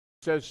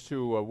says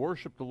to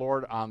worship the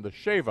Lord on the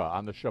Sheva,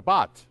 on the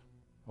Shabbat.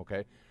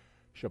 Okay,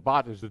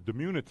 Shabbat is the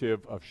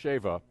diminutive of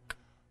Sheva,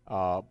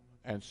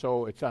 and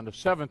so it's on the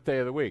seventh day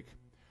of the week.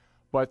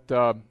 But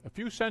a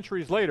few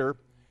centuries later,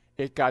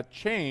 it got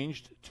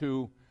changed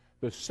to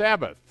the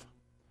Sabbath.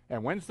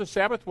 And when's the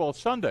Sabbath? Well,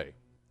 it's Sunday.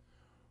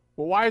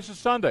 Well, why is it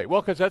Sunday?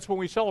 Well, because that's when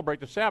we celebrate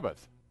the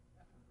Sabbath.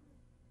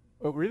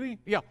 Oh, really?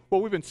 Yeah.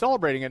 Well, we've been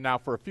celebrating it now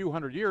for a few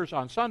hundred years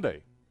on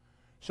Sunday.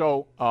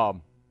 So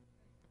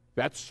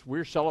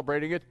we're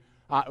celebrating it.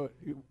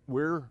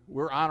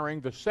 We're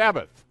honoring the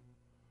Sabbath.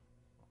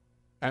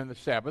 And the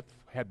Sabbath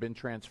had been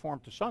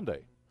transformed to Sunday.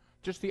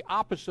 Just the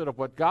opposite of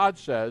what God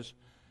says.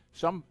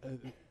 Some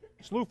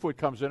Slewfoot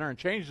comes in there and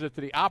changes it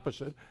to the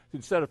opposite.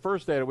 Instead of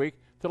first day of the week,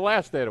 to the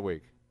last day of the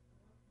week.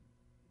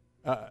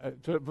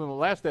 From the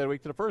last day of the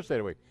week to the first day of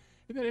the week.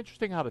 Isn't it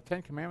interesting how the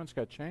Ten Commandments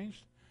got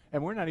changed?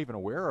 And we're not even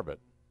aware of it.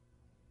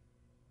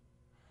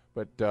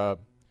 But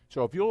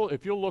so if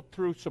you'll look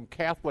through some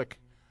Catholic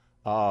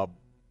Ten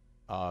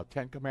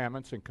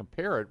Commandments and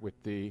compare it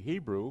with the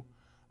Hebrew,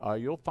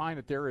 you'll find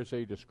that there is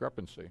a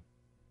discrepancy.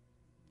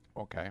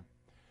 Okay.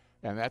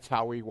 And that's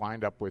how we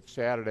wind up with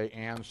Saturday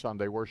and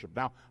Sunday worship.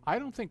 Now, I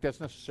don't think that's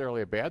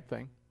necessarily a bad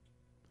thing.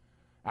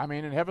 I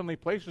mean, in heavenly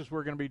places,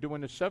 we're going to be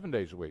doing this 7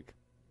 days a week.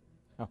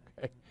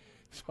 Okay.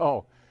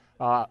 So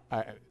I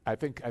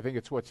think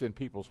it's what's in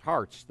people's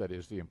hearts that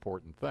is the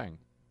important thing.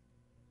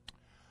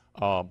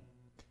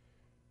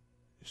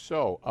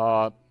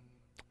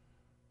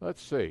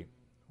 Let's see.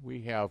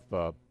 We have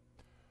a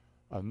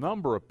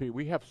number of people.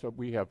 We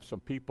have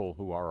some people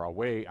who are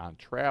away on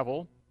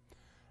travel,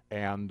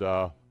 and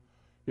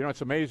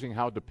it's amazing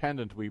how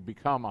dependent we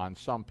become on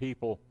some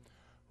people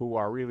who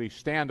are really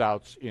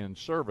standouts in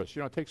service.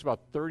 It takes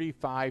about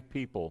 35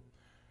 people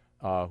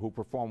who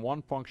perform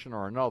one function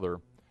or another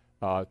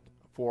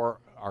for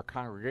our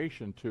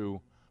congregation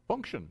to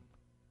function.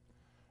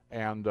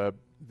 And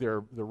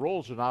the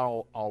roles are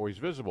not always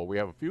visible. We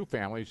have a few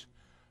families,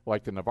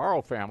 like the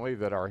Navarro family,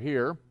 that are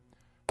here.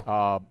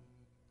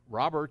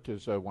 Robert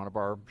is one of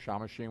our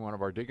Shamashim, one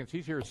of our deacons.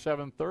 He's here at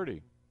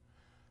 7:30.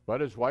 But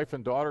his wife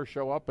and daughter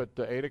show up at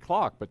 8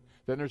 o'clock. But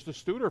then there's the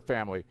Studer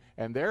family,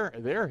 and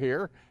they're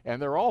here,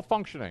 and they're all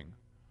functioning,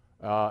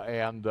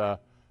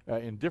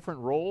 in different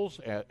roles.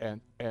 And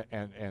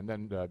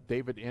then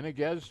David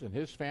Iniguez and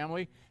his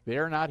family, they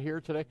are not here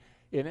today.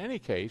 In any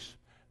case,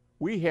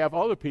 we have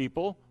other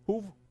people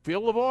who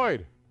fill the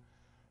void,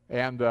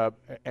 and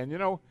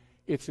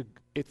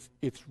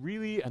it's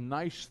really a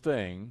nice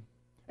thing.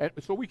 And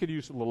so we could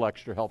use a little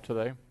extra help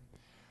today.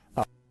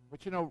 But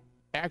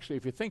actually,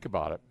 if you think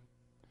about it,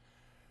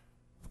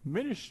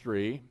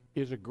 ministry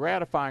is a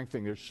gratifying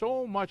thing. There's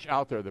so much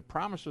out there that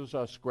promises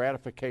us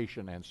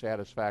gratification and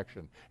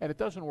satisfaction, and it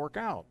doesn't work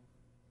out.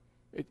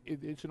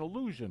 It's an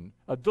illusion,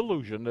 a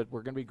delusion that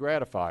we're going to be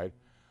gratified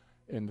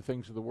in the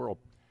things of the world.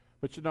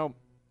 But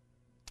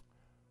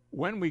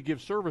when we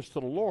give service to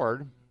the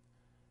Lord,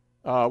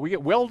 we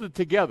get welded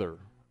together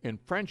in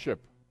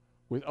friendship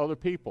with other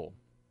people,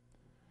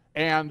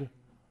 and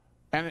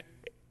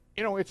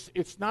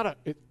it's not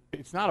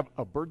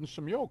a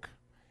burdensome yoke.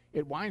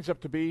 It winds up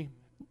to be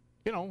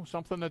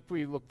something that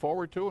we look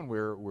forward to and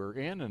we're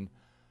in,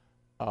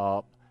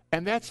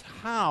 and that's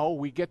how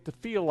we get to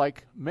feel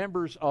like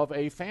members of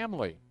a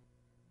family.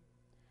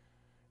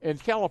 In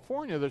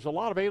California, there's a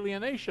lot of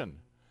alienation,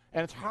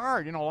 and it's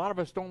hard. A lot of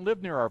us don't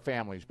live near our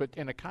families, but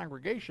in a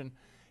congregation,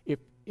 if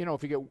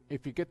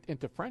you get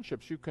into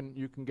friendships, you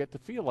can get to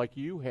feel like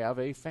you have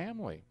a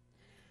family.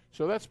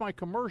 So that's my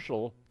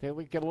commercial. They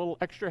get a little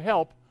extra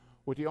help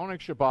with the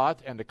Onyx Shabbat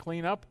and the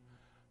cleanup.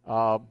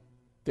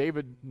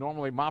 David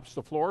normally mops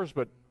the floors,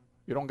 but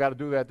you don't got to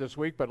do that this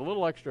week, but a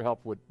little extra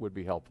help would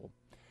be helpful.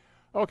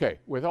 Okay,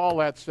 with all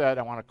that said,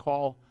 I want to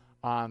call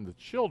on the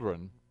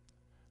children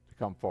to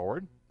come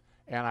forward,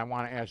 and I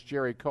want to ask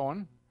Jerry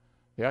Cohen.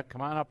 Yeah,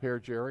 come on up here,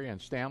 Jerry,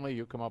 and Stanley,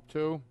 you come up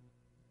too.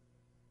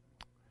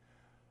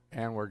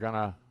 And we're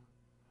gonna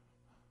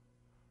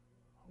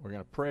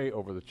pray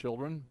over the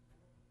children.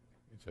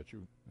 Is that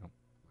you? No.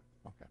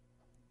 Okay.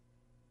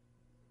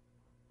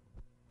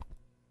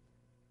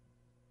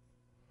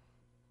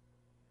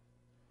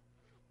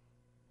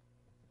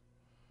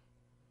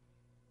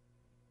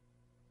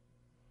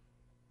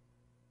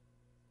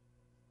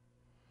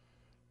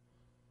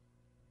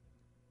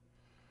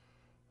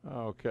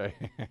 Okay.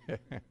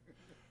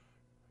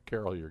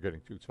 Carol, you're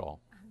getting too tall.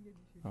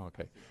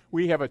 Okay.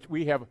 We have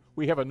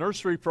a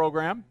nursery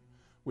program,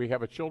 we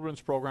have a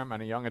children's program,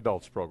 and a young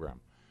adults program.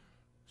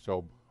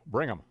 So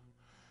bring them.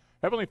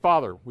 Heavenly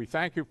Father, we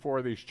thank you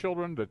for these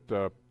children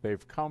that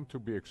they've come to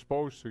be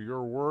exposed to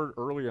your word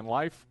early in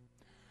life.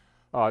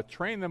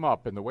 Train them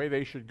up in the way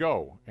they should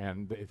go,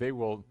 and they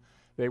will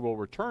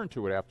return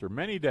to it after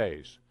many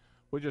days.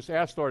 We just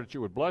ask, Lord, that you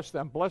would bless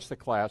them, bless the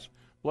class,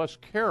 bless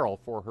Carol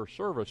for her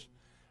service,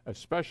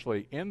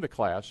 especially in the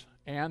class,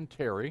 and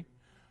Terry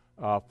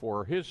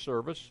for his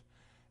service.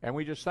 And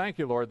we just thank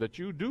you, Lord, that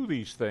you do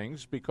these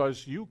things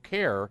because you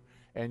care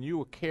and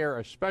you care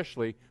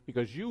especially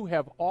because you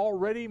have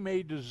already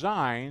made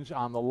designs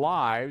on the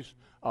lives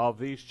of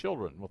these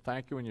children. Well,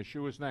 thank you in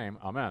Yeshua's name.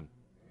 Amen.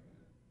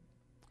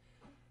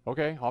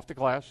 Okay, off to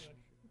class.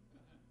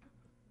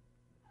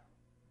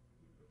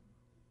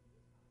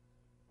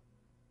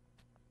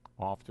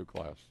 Off to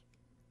class.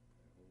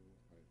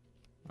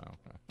 Okay.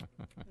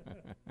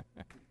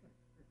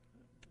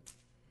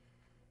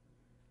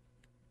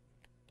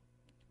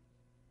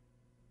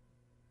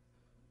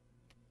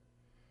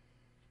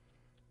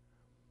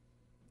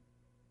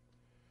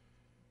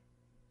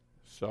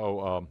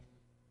 So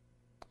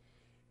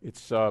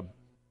it's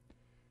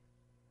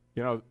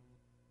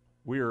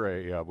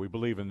we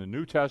believe in the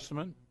New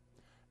Testament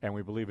and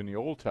we believe in the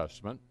Old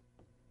Testament,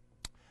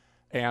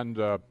 and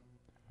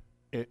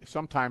it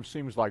sometimes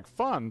seems like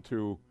fun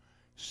to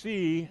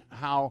see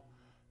how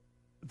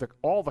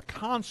all the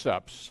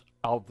concepts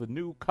of the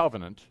New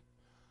Covenant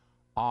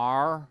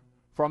are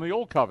from the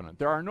Old Covenant.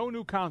 There are no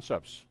new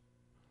concepts.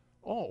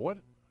 Oh, what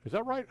is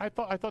that right? I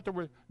thought there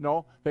were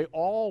no. They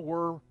all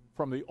were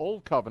from the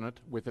Old Covenant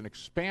with an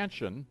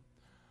expansion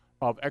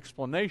of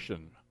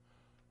explanation,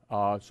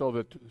 so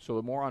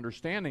that more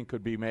understanding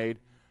could be made,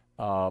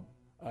 an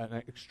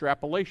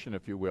extrapolation,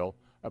 if you will,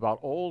 about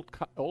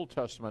Old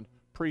Testament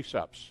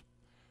precepts.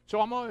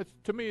 So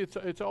to me,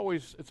 it's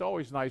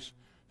always nice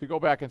to go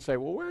back and say,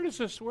 well, where does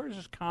this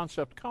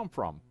concept come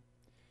from?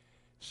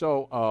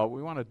 So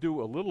we want to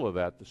do a little of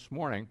that this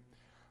morning,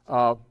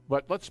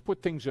 but let's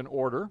put things in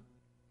order,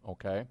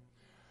 okay?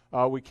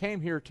 We came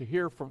to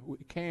hear from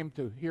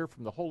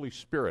the Holy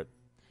Spirit.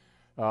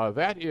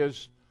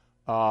 That's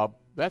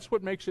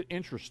what makes it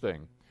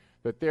interesting.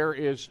 That there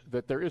is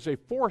a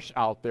force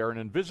out there, an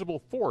invisible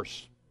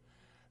force,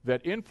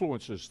 that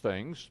influences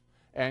things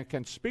and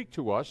can speak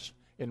to us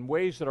in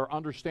ways that are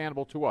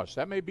understandable to us.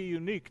 That may be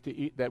unique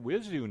that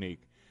is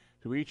unique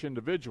to each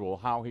individual.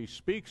 How he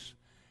speaks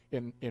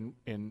and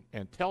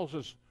tells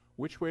us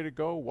which way to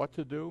go, what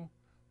to do.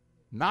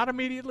 Not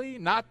immediately,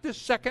 not this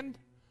second.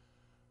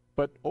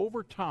 But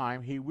over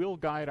time, he will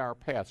guide our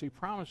paths. He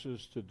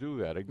promises to do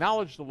that.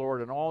 Acknowledge the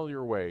Lord in all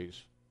your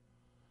ways,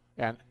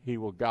 and he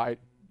will guide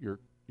your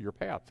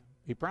path.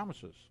 He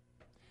promises.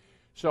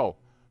 So,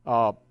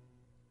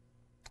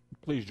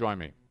 please join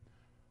me.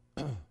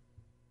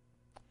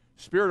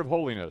 Spirit of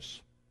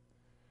holiness,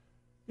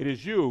 it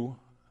is you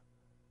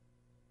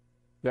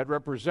that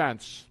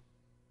represents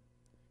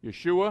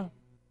Yeshua,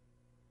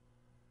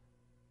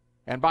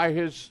 and by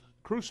his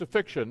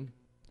crucifixion,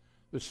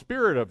 the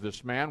spirit of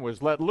this man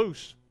was let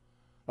loose,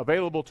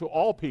 available to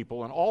all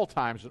people in all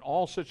times, in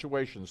all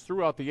situations,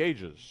 throughout the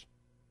ages.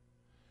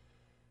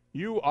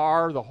 You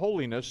are the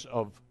holiness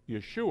of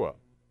Yeshua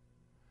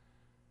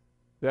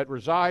that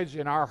resides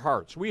in our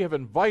hearts. We have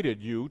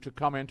invited you to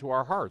come into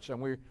our hearts,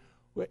 and we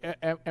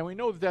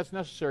know that that's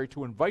necessary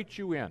to invite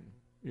you in.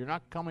 You're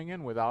not coming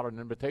in without an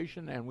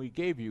invitation, and we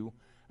gave you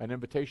an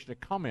invitation to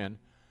come in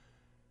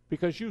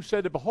because you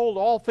said that, behold,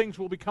 all things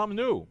will become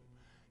new.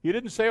 You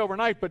didn't say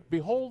overnight, but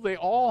behold, they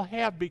all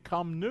have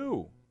become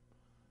new.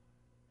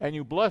 And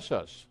you bless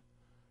us.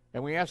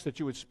 And we ask that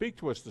you would speak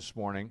to us this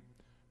morning,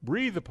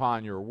 breathe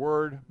upon your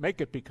word, make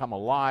it become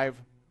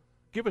alive,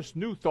 give us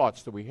new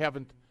thoughts that we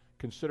haven't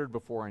considered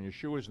before in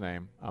Yeshua's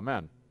name.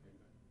 Amen.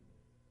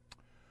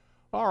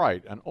 All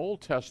right, an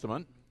Old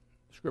Testament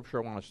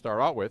scripture I want to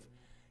start out with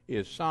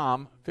is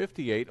Psalm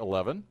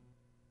 58:11.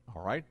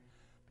 All right,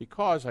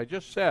 because I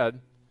just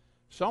said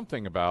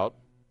something about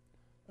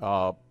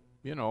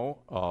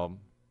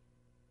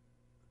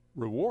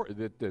reward,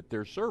 that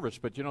there's service,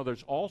 but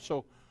there's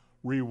also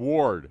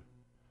reward.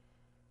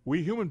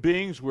 We human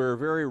beings, we're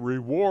very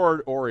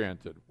reward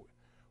oriented.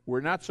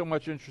 We're not so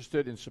much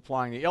interested in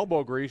supplying the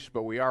elbow grease,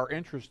 but we are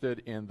interested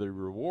in the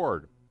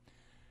reward.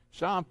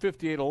 Psalm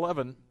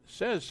 58:11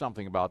 says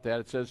something about that.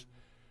 It says,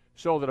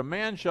 so that a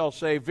man shall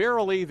say,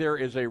 verily there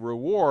is a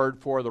reward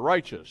for the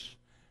righteous.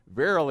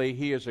 Verily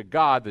he is a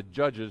God that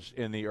judges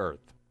in the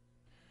earth.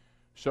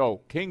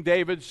 So King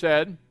David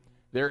said,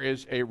 there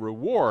is a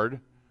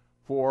reward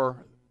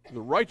for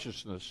the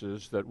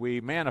righteousnesses that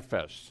we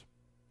manifest.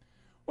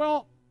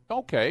 Well,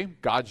 okay,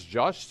 God's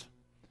just,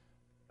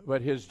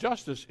 but his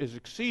justice is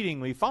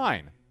exceedingly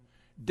fine,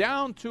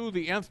 down to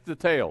the nth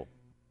detail.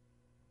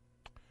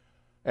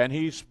 And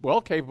he's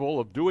well capable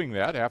of doing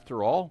that.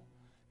 After all,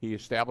 he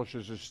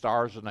establishes his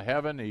stars in the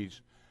heaven.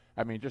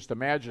 Just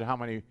imagine how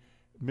many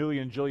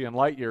million, jillion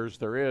light years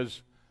there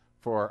is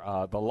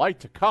for the light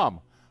to come.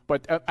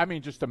 But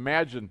just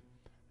imagine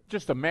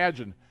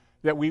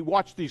that we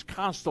watch these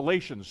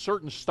constellations,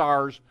 certain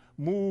stars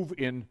move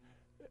in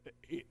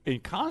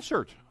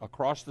concert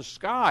across the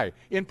sky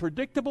in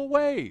predictable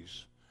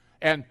ways.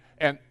 And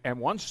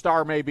one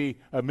star may be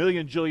a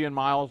million jillion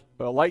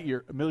light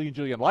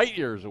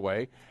years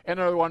away, and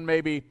another one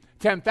may be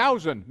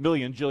 10,000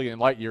 million jillion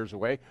light years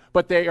away,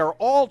 but they are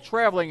all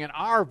traveling in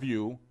our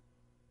view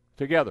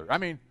together.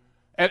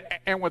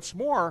 And what's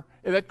more,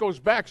 that goes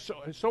back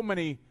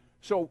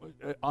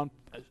on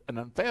an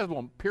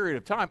unfathomable period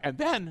of time, and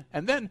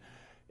then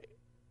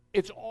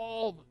it's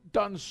all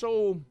done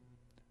so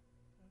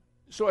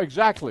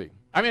exactly.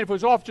 I mean, if it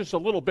was off just a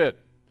little bit,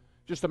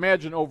 just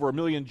imagine over a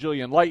million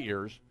jillion light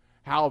years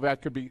how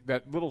that could be,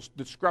 that little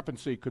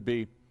discrepancy could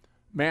be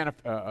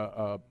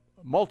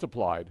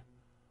multiplied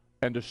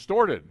and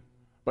distorted.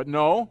 But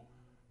no,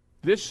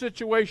 this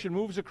situation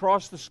moves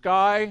across the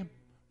sky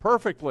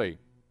perfectly,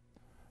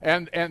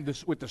 and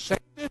this, with the same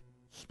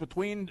distance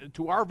between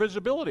to our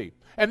visibility.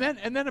 And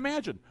then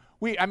imagine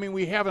we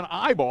have an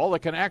eyeball that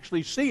can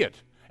actually see it.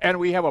 And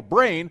we have a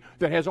brain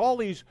that has all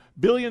these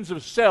billions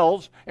of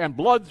cells and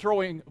blood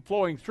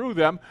flowing through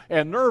them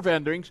and nerve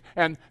endings,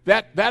 and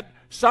that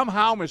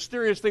somehow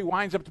mysteriously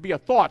winds up to be a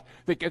thought.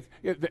 We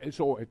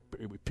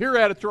peer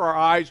at it through our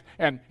eyes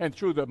and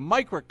through the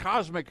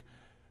microcosmic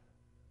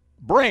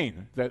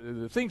brain,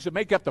 the things that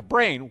make up the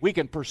brain, we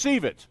can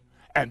perceive it.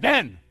 And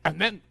then,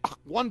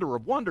 wonder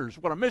of wonders,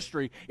 what a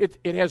mystery,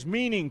 it has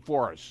meaning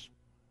for us.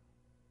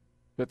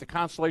 That the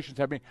constellations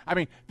have meaning. I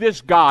mean, this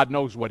God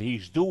knows what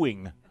he's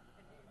doing.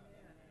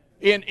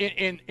 In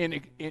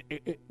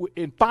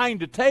fine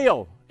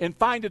detail,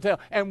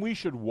 and we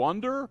should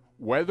wonder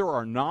whether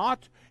or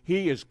not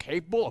he is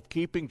capable of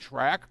keeping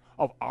track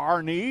of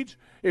our needs.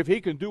 If he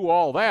can do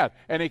all that,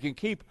 and he can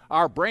keep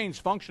our brains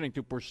functioning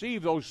to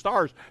perceive those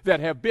stars that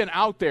have been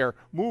out there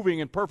moving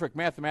in perfect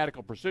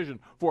mathematical precision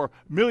for a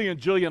million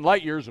jillion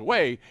light years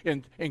away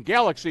in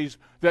galaxies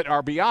that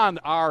are beyond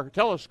our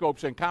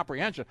telescopes and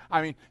comprehension.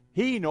 I mean,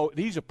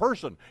 he's a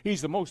person.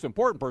 He's the most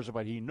important person,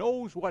 but he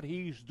knows what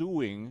he's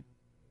doing.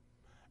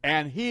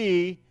 And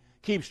he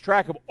keeps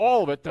track of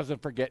all of it,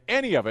 doesn't forget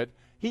any of it.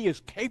 He is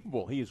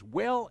capable. He is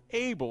well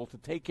able to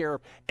take care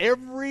of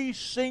every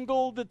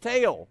single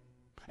detail.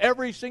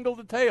 Every single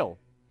detail.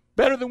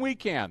 Better than we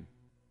can.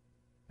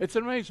 It's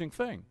an amazing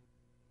thing.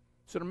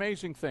 It's an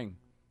amazing thing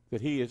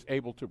that he is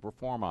able to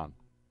perform on.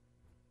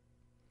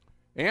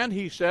 And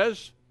he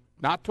says,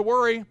 not to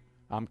worry,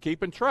 I'm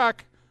keeping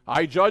track.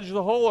 I judge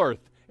the whole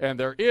earth, and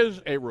there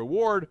is a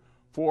reward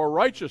for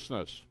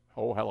righteousness.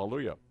 Oh,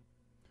 hallelujah.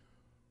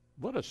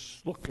 Let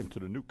us look into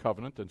the new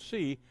covenant and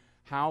see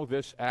how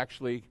this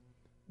actually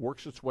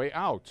works its way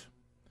out.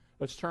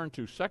 Let's turn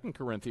to 2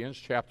 Corinthians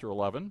chapter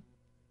 11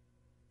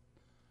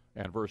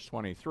 and verse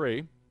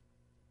 23.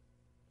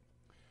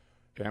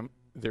 And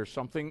there's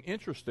something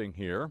interesting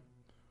here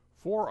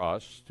for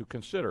us to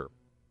consider,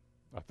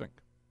 I think.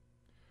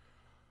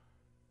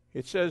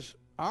 It says,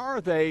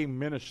 are they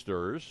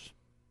ministers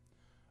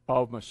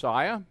of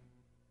Messiah?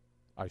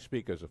 I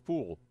speak as a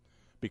fool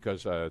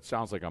because it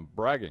sounds like I'm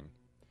bragging.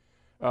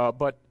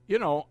 But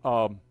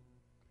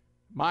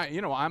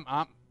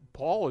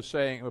Paul is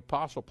saying,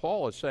 Apostle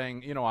Paul is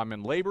saying, I'm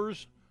in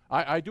labors.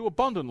 I do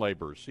abundant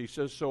labors. He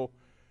says,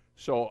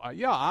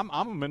 I'm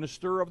a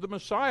minister of the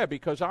Messiah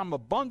because I'm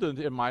abundant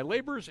in my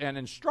labors and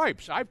in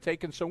stripes. I've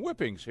taken some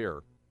whippings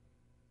here.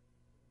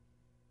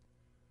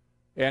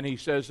 And he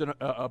says,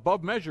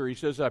 above measure, he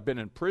says, I've been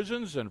in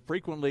prisons and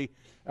frequently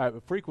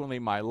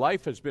my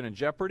life has been in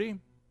jeopardy.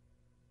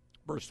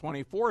 Verse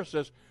 24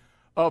 says,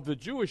 of the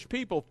Jewish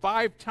people,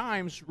 5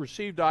 times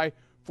received I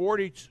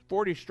 40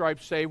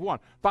 stripes save one.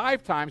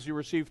 5 times he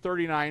received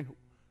 39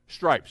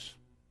 stripes.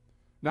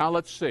 Now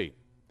let's see.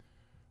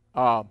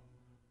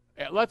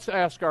 Let's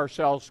ask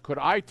ourselves, could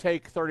I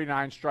take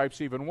 39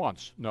 stripes even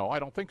once? No, I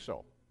don't think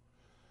so.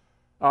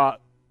 How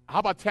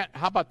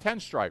about 10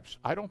 stripes?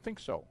 I don't think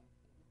so.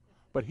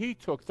 But he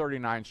took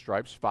 39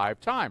 stripes 5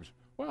 times.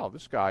 Well,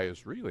 this guy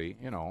is really,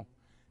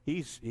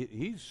 he's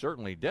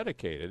certainly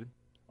dedicated.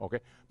 Okay,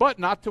 but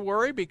not to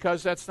worry,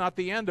 because that's not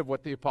the end of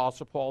what the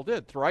Apostle Paul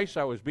did. Thrice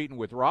I was beaten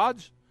with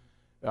rods.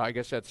 I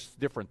guess that's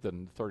different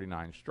than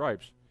 39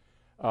 stripes.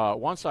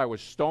 Once I was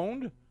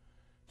stoned.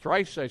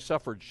 Thrice I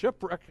suffered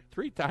shipwreck.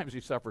 3 times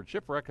he suffered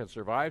shipwreck and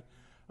survived.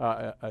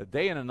 A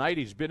day and a night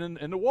he's been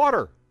in the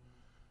water.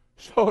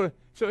 So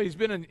he's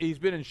been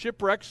in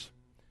shipwrecks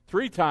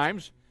 3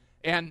 times,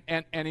 and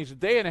he's a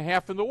day and a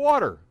half in the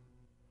water.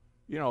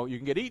 You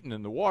can get eaten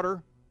in the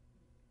water.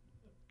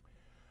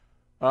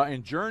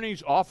 In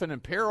journeys, often in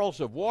perils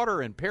of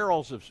water, in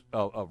perils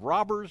of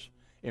robbers,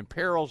 in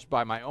perils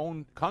by my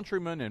own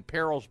countrymen, in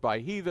perils by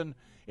heathen,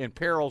 in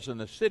perils in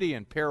the city,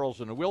 in perils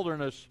in the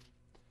wilderness,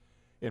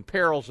 in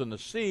perils in the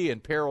sea, in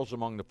perils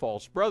among the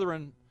false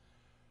brethren,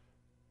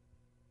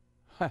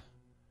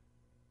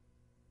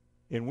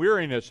 in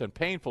weariness and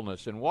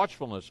painfulness, in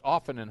watchfulness,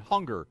 often in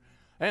hunger,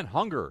 and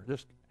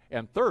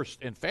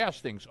thirst, in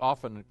fastings,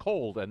 often in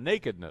cold and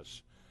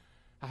nakedness.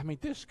 I mean,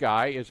 this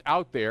guy is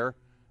out there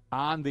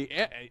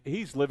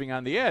he's living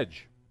on the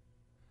edge.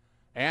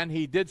 And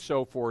he did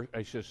so for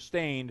a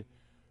sustained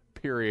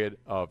period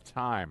of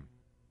time.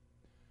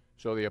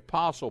 So the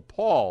Apostle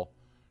Paul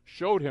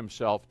showed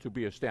himself to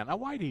be a stand. Now,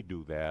 why did he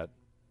do that?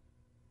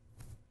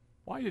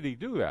 Why did he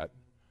do that?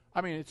 I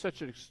mean, it's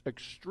such an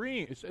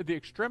extreme, it's the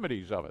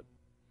extremities of it,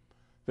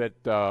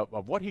 that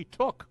of what he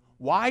took.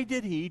 Why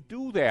did he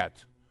do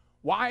that?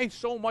 Why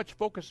so much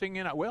focusing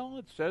in? Well,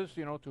 it says,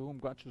 to whom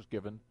much is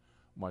given,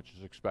 much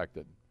is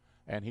expected.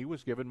 And he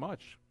was given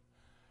much.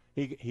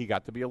 He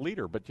got to be a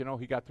leader, but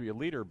he got to be a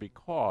leader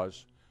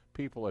because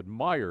people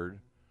admired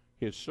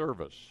his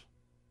service.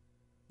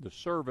 The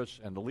service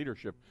and the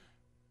leadership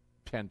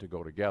tend to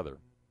go together.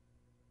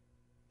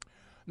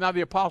 Now,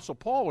 the Apostle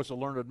Paul was a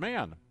learned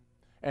man,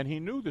 and he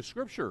knew the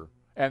Scripture,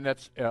 and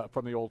that's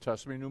from the Old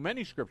Testament. He knew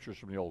many Scriptures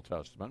from the Old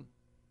Testament,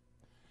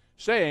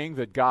 saying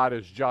that God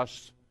is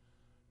just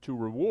to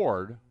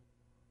reward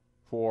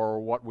for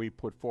what we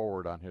put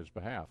forward on his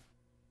behalf.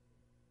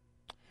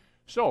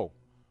 So,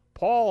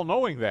 Paul,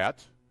 knowing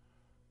that,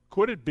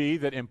 could it be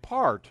that in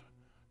part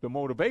the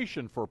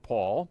motivation for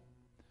Paul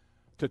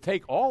to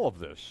take all of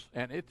this,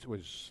 and it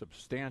was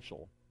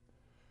substantial,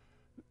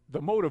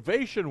 the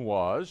motivation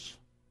was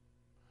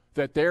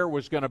that there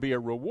was going to be a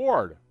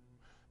reward,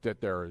 that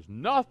there is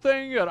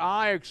nothing that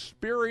I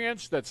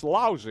experience that's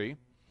lousy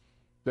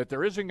that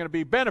there isn't going to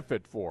be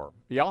benefit for.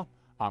 Yeah,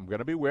 I'm going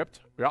to be whipped.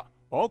 Yeah,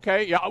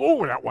 okay. Yeah,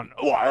 oh, that one.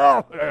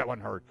 Oh, that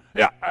one hurt.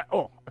 Yeah,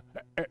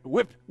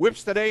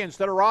 whips today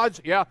instead of rods.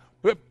 Yeah,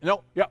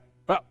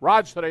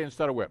 rods today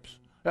instead of whips.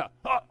 Yeah,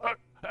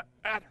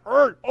 that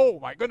hurt. Oh,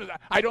 my goodness.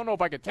 I don't know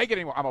if I can take it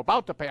anymore. I'm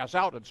about to pass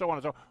out, and so on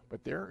and so on.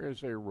 But there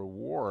is a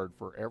reward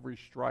for every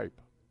stripe.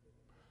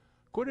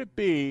 Could it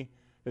be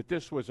that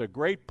this was a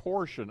great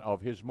portion of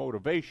his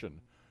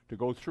motivation to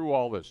go through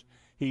all this?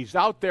 He's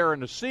out there in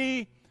the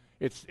sea.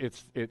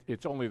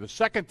 It's only the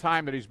second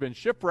time that he's been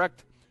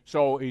shipwrecked,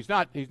 so he's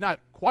not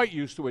quite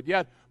used to it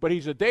yet. But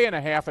he's a day and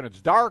a half, and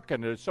it's dark,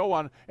 and it's so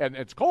on, and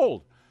it's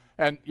cold,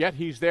 and yet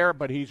he's there.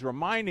 But he's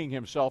reminding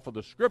himself of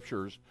the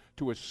Scriptures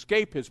to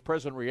escape his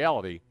present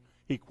reality.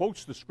 He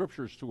quotes the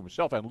Scriptures to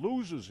himself and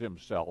loses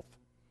himself.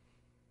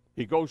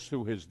 He goes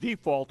to his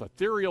default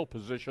ethereal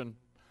position,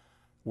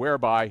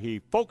 whereby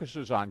he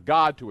focuses on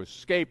God to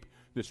escape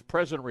this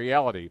present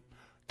reality,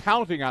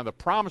 counting on the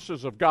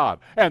promises of God.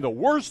 And the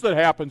worst that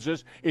happens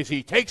is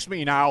he takes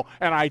me now,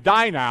 and I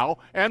die now,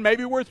 and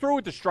maybe we're through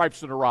with the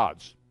stripes and the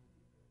rods.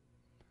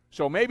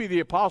 So maybe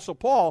the Apostle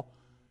Paul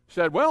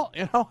said, well,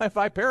 if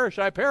I perish,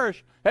 I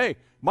perish. Hey,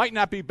 might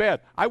not be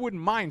bad. I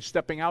wouldn't mind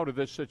stepping out of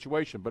this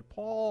situation. But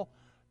Paul,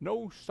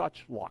 no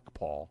such luck,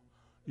 Paul.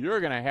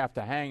 You're going to have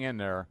to hang in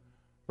there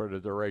for the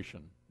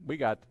duration. We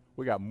got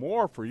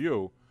more for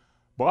you,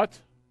 but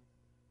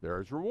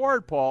there's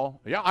reward,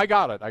 Paul. Yeah, I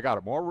got it.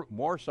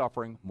 More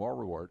suffering, more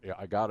reward. Yeah,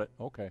 I got it.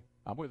 Okay,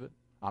 I'm with it.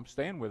 I'm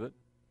staying with it.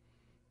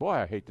 Boy,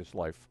 I hate this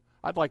life.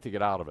 I'd like to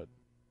get out of it.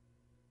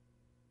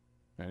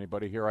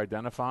 Anybody here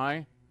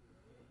identify?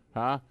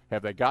 Huh?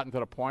 Have they gotten to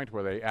the point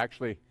where they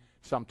actually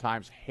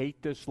sometimes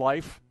hate this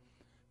life?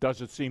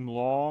 Does it seem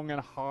long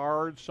and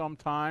hard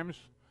sometimes?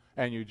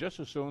 And you just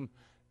assume,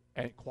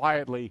 and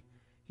quietly,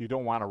 you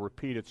don't want to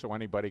repeat it so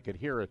anybody could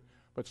hear it,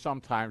 but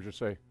sometimes you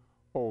say,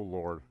 oh,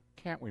 Lord,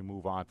 can't we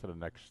move on to the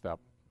next step?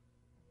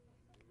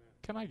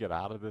 Can I get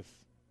out of this?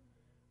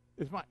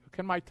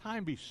 Can my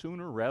time be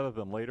sooner rather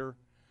than later?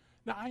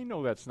 Now, I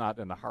know that's not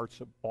in the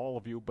hearts of all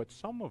of you, but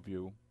some of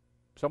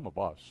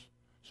us,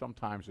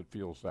 sometimes it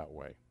feels that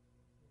way.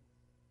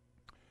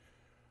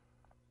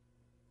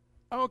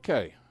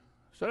 Okay,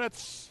 so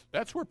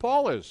that's where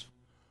Paul is.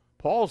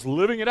 Paul's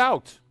living it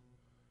out.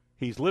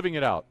 He's living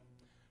it out.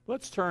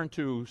 Let's turn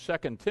to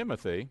 2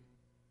 Timothy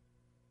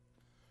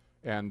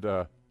and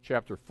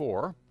chapter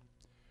 4.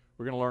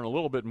 We're going to learn a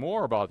little bit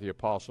more about the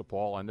Apostle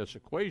Paul and this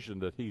equation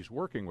that he's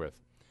working with.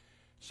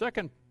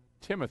 2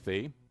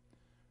 Timothy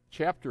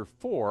chapter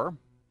 4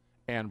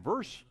 and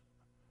verse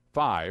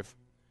 5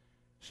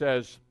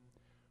 says,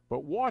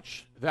 but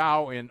watch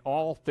thou in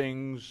all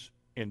things,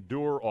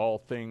 endure all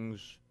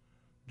things,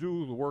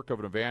 do the work of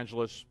an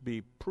evangelist,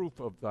 be proof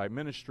of thy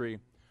ministry,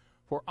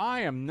 for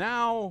I am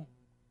now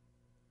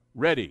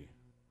ready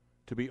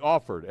to be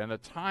offered, and the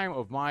time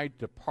of my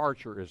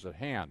departure is at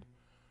hand.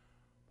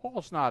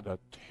 Paul's not a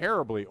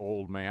terribly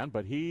old man,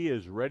 but he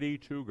is ready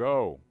to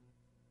go.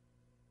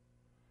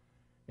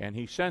 And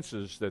he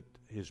senses that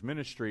his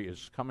ministry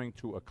is coming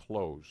to a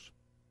close.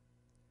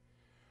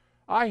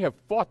 I have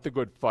fought the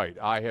good fight.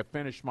 I have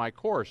finished my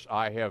course.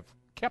 I have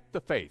kept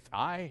the faith.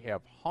 I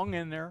have hung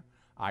in there.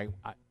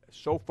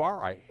 So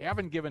far, I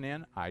haven't given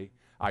in. I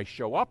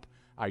show up.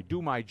 I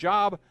do my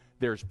job.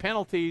 There's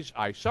penalties.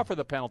 I suffer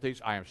the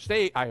penalties. I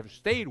have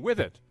stayed with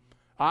it.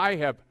 I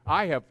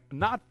have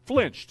not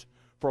flinched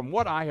from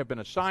what I have been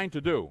assigned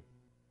to do.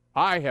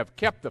 I have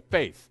kept the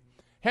faith.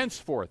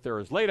 Henceforth there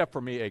is laid up for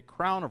me a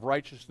crown of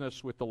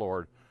righteousness with the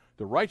Lord.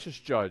 The righteous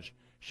judge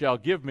shall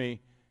give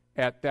me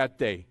at that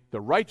day. The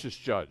righteous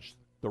judge,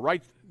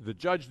 the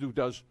judge who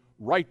does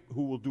right,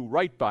 who will do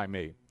right by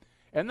me.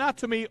 And not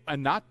to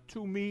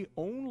me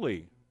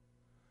only,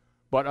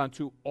 but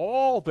unto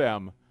all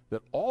them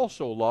that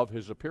also love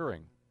his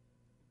appearing.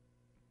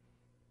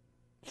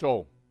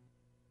 So,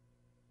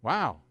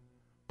 wow,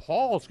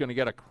 Paul's going to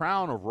get a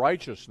crown of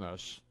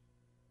righteousness,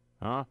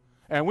 huh?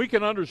 And we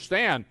can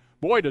understand,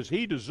 boy, does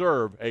he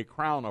deserve a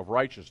crown of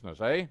righteousness,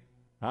 eh?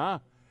 Huh?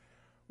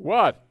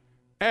 What?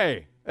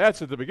 Hey,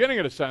 that's at the beginning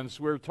of the sentence.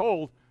 We're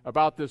told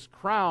about this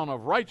crown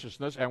of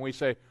righteousness, and we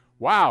say,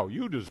 wow,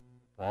 you deserve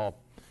it, Paul.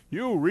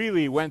 You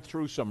really went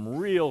through some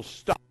real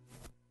stuff.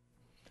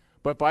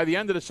 But by the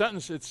end of the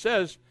sentence, it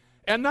says,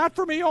 and not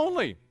for me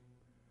only,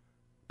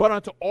 but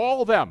unto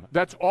all them,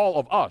 that's all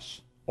of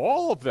us,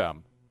 all of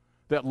them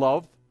that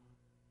love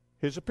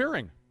his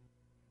appearing.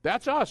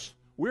 That's us.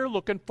 We're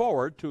looking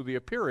forward to the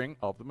appearing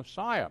of the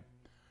Messiah.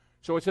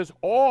 So it says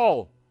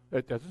all.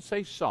 It doesn't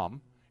say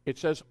some. It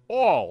says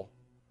all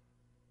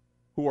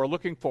who are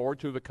looking forward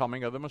to the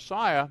coming of the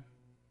Messiah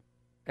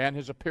and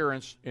his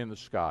appearance in the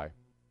sky.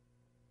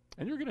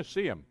 And you're going to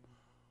see him.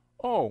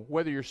 Oh,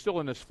 whether you're still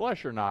in this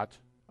flesh or not,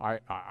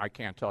 I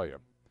can't tell you.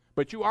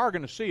 But you are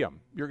going to see him.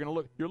 You're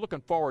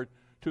looking forward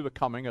to the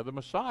coming of the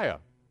Messiah.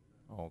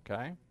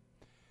 Okay?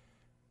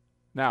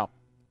 Now,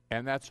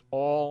 and that's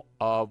all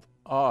of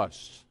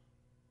us.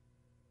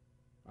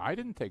 I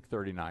didn't take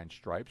 39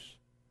 stripes.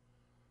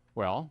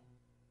 Well,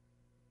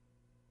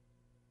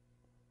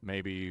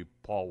 maybe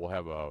Paul will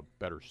have a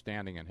better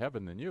standing in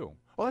heaven than you.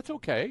 Well, that's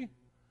okay.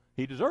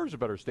 He deserves a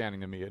better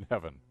standing than me in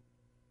heaven.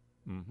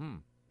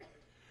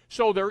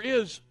 So there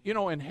is,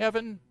 in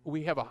heaven,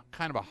 we have a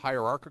kind of a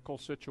hierarchical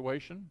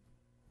situation.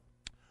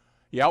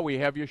 Yeah, we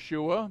have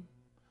Yeshua,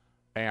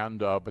 and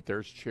but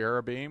there's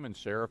cherubim and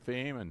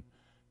seraphim and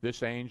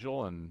this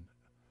angel and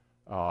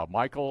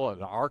Michael,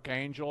 an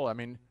archangel. I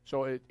mean,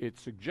 so it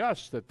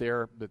suggests that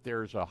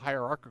there's a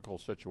hierarchical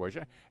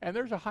situation, and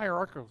there's a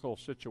hierarchical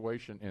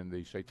situation in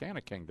the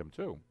Satanic kingdom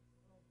too.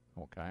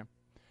 Okay,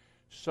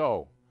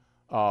 so,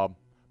 but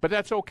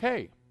that's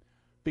okay,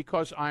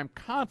 because I'm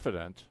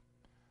confident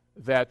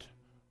that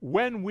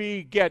when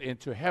we get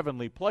into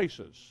heavenly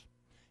places,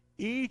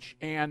 each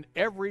and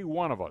every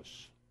one of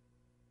us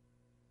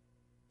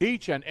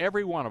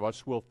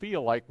will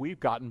feel like we've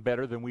gotten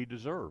better than we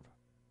deserve.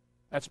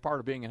 That's part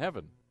of being in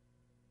heaven.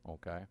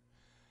 Okay?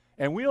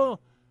 And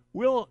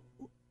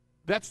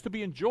that's to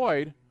be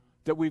enjoyed,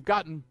 that we've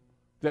gotten,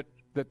 that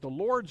the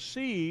Lord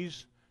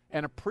sees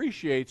and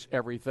appreciates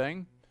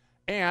everything,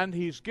 and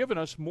he's given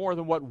us more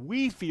than what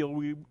we feel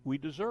we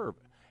deserve.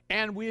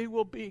 And it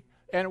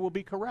will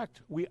be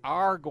correct. We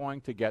are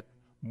going to get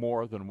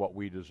more than what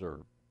we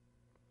deserve.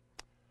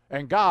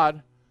 And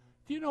God,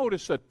 do you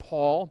notice that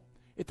Paul,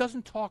 it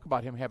doesn't talk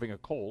about him having a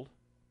cold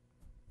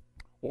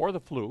or the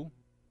flu.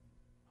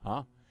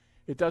 Huh?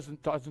 It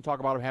doesn't talk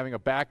about him having a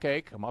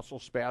backache, a muscle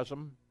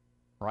spasm,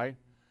 right?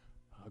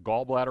 A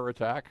gallbladder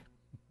attack.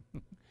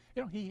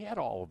 He had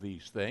all of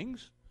these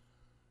things.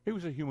 He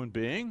was a human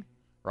being,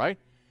 right?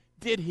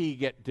 Did he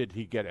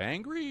get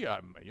angry? I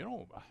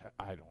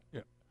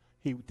don't.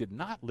 He did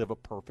not live a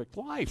perfect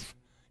life.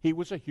 He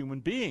was a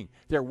human being.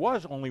 There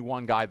was only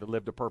one guy that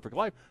lived a perfect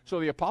life. So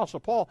the Apostle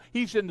Paul,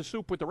 he's in the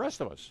soup with the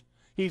rest of us.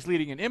 He's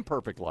leading an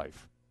imperfect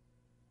life.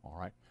 All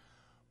right?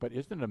 But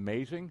isn't it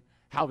amazing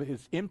how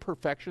his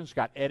imperfections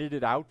got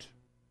edited out?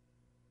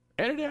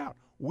 Edited out.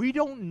 We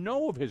don't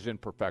know of his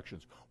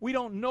imperfections. We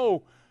don't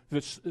know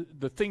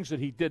the things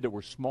that he did that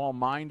were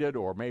small-minded,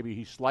 or maybe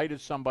he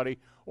slighted somebody,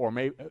 or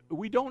maybe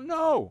we don't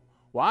know.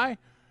 Why?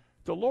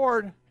 The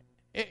Lord,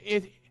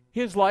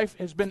 his life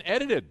has been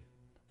edited.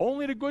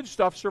 Only the good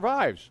stuff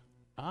survives.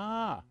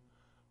 The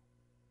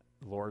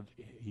Lord,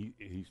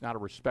 he's not a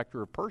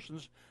respecter of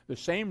persons. The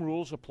same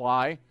rules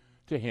apply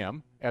to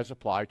him as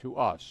apply to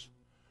us.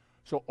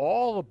 So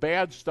all the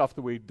bad stuff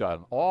that we've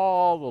done,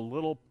 all the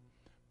little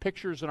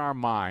pictures in our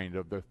mind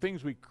of the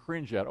things we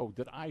cringe at, oh,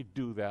 did I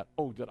do that?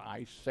 Oh, did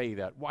I say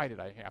that? Why did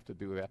I have to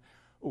do that?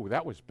 Oh,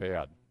 that was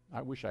bad.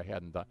 I wish I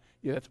hadn't done.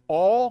 Yeah, that's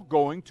all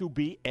going to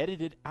be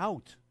edited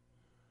out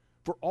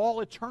for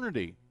all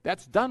eternity.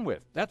 That's done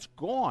with. That's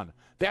gone.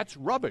 That's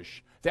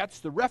rubbish. That's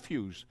the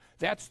refuse.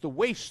 That's the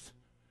waste.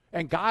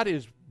 And God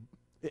is,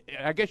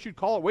 I guess you'd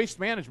call it waste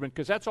management,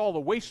 because that's all the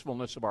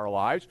wastefulness of our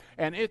lives,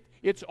 and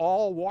it's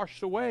all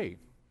washed away.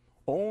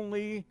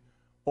 Only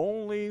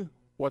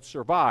what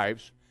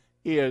survives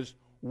is,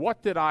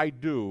 what did I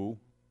do?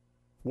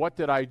 What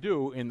did I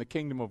do in the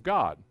kingdom of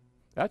God?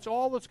 That's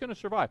all that's going to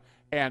survive.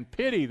 And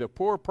pity the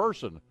poor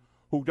person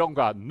who don't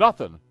got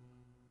nothing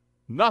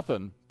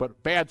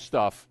but bad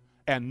stuff,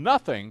 and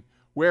nothing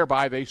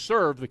whereby they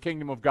serve the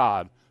kingdom of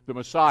God, the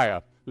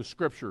Messiah, the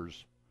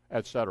Scriptures,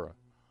 etc.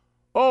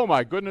 Oh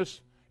my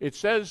goodness! It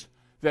says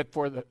that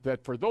for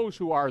those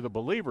who are the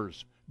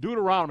believers,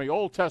 Deuteronomy,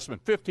 Old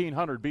Testament,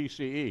 1500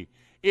 BCE,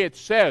 it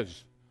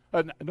says,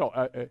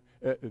 the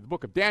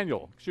book of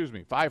Daniel,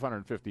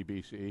 550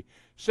 BCE,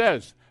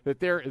 says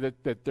that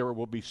there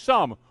will be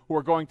some who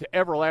are going to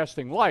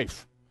everlasting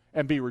life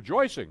and be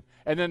rejoicing.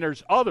 And then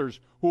there's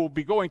others who will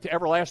be going to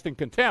everlasting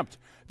contempt.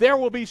 There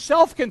will be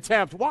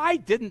self-contempt. Why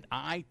didn't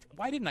I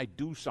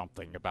do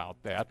something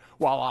about that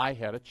while I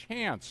had a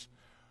chance?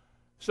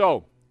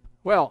 So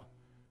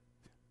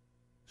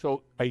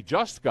a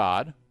just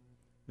God,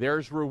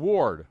 there's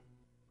reward.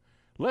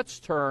 Let's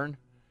turn,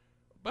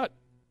 but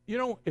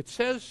it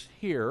says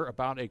here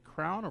about a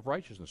crown of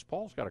righteousness.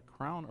 Paul's got a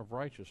crown of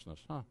righteousness,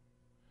 huh?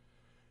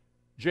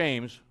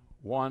 James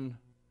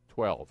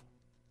 1:12.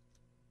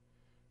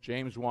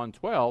 James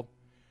 1:12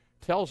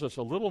 tells us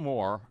a little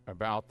more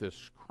about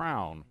this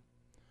crown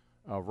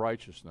of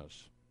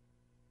righteousness.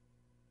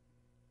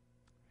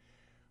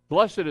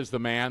 Blessed is the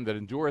man that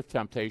endureth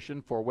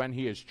temptation, for when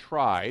he has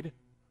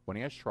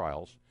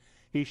trials,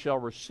 he shall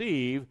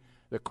receive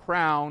the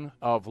crown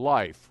of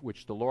life,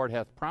 which the Lord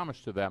hath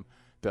promised to them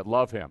that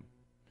love him.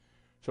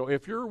 So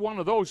if you're one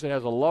of those that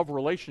has a love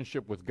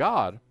relationship with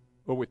God,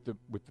 or with the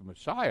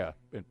Messiah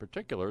in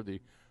particular, the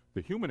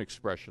human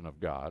expression of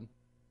God,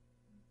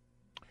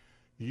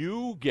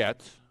 you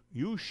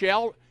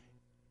shall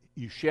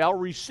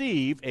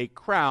receive a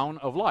crown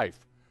of life.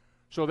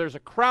 So there's a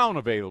crown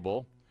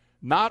available,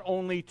 not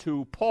only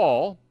to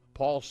Paul.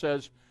 Paul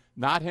says,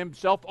 not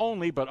himself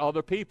only, but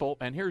other people.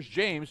 And here's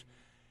James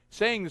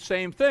saying the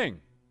same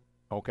thing,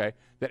 okay?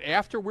 That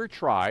after we're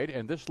tried,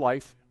 and this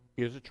life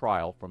is a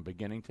trial from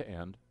beginning to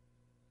end,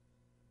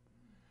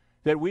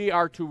 that we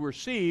are to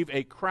receive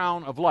a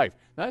crown of life.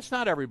 Now, that's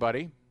not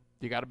everybody.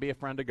 You got to be a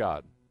friend of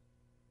God,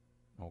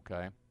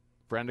 okay?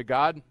 Friend of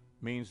God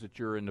means that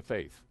you're in the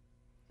faith.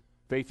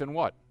 Faith in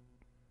what?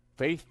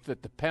 Faith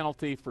that the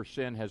penalty for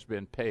sin has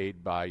been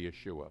paid by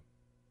Yeshua.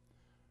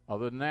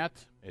 Other than that,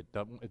 it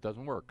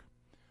doesn't work.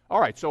 All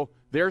right, so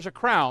there's a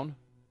crown,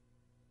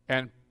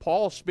 and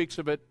Paul speaks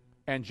of it,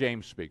 and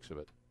James speaks of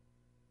it.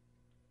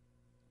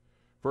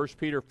 1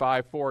 Peter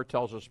 5:4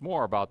 tells us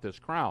more about this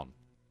crown.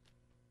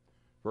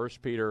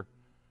 1 Peter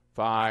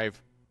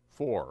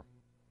 5:4.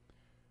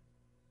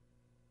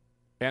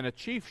 And a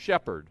chief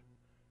shepherd,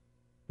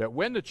 that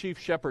when the chief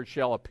shepherd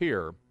shall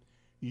appear,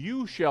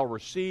 you shall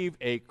receive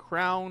a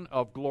crown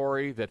of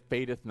glory that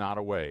fadeth not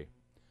away.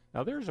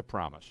 Now there's a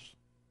promise.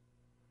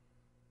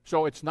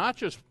 So it's not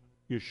just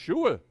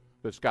Yeshua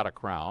that's got a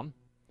crown,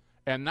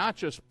 and not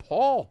just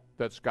Paul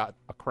that's got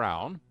a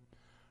crown,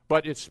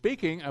 but it's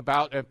speaking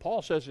about, and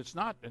Paul says it's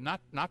not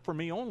for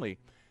me only,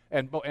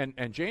 and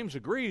James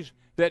agrees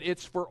that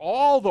it's for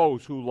all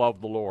those who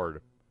love the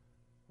Lord.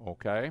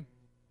 Okay,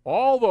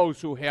 all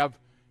those who have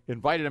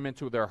invited him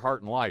into their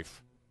heart and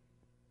life,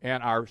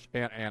 and are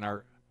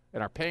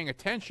paying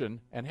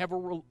attention and have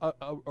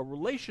a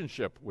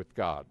relationship with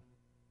God.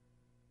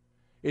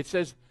 It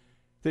says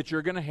that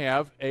you're going to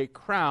have a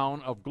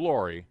crown of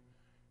glory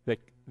that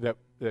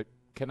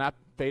cannot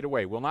fade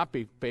away, will not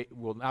be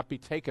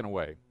taken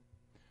away.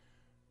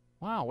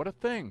 Wow, what a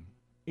thing.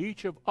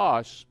 Each of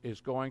us is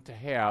going to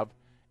have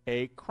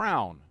a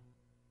crown.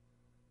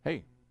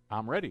 Hey,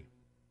 I'm ready.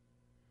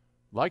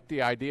 Like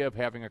the idea of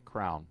having a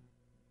crown.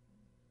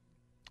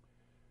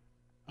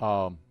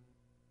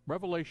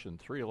 Revelation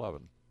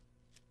 3:11.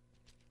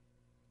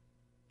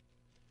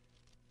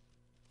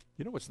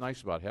 You know what's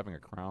nice about having a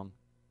crown?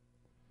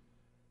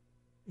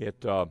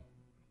 One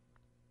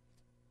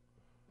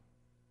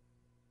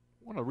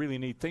of the really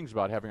neat things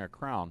about having a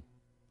crown,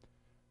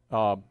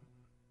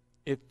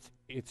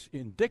 it's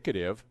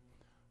indicative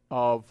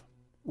of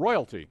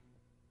royalty.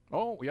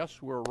 Oh,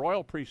 yes, we're a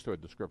royal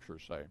priesthood, the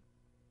scriptures say.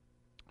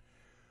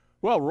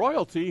 Well,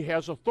 royalty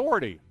has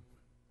authority.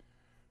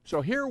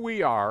 So here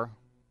we are,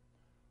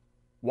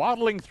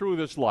 waddling through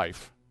this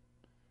life,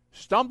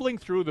 stumbling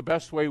through the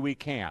best way we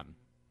can,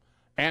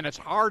 and it's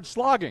hard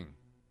slogging.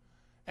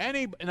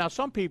 Now,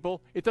 some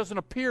people, it doesn't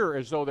appear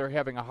as though they're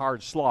having a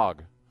hard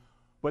slog,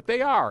 but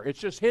they are. It's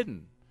just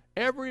hidden.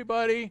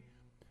 Everybody,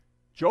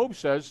 Job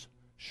says,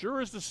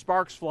 sure as the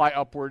sparks fly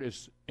upward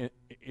is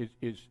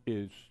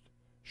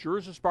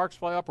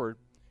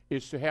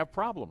to have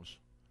problems.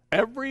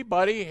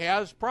 Everybody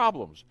has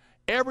problems.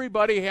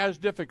 Everybody has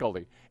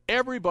difficulty.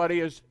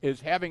 Everybody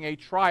is having a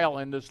trial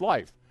in this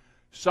life.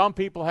 Some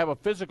people have a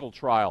physical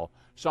trial.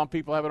 Some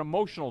people have an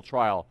emotional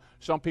trial.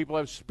 Some people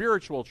have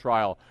spiritual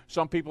trial.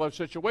 Some people have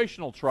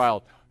situational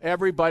trial.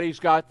 Everybody's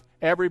got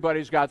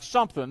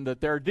something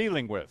that they're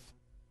dealing with.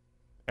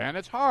 And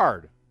it's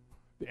hard.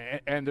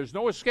 And there's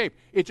no escape.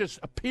 It just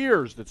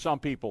appears that some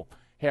people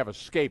have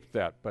escaped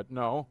that. But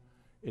no,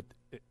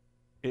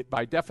 it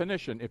by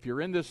definition, if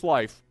you're in this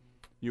life,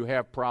 you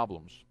have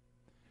problems.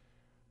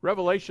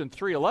 Revelation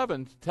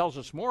 3:11 tells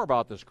us more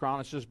about this crown.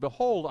 It says,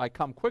 "Behold, I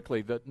come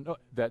quickly,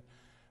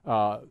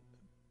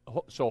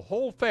 so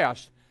hold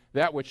fast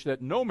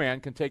that no man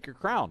can take your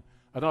crown."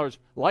 In other words,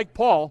 like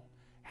Paul,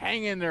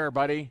 hang in there,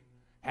 buddy.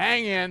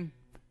 Hang in.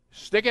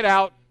 Stick it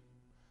out.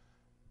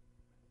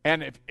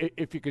 And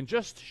if you can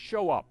just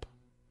show up,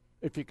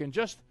 if you can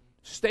just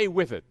stay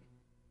with it,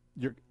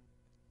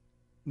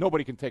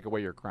 nobody can take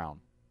away your crown.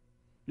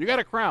 You got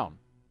a crown.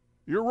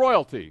 You're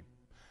royalty.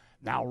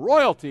 Now,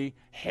 royalty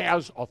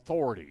has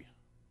authority.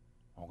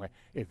 Okay?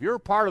 If you're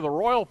part of the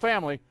royal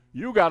family,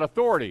 you got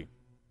authority.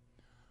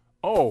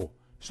 Oh,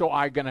 so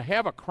I'm going to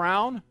have a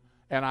crown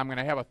and I'm going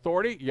to have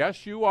authority?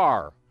 Yes, you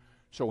are.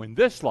 So in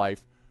this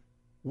life,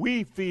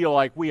 we feel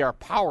like we are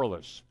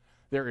powerless.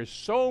 There is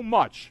so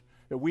much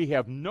that we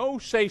have no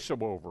say-so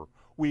over.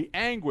 We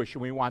anguish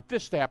and we want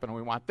this to happen and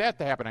we want that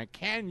to happen. And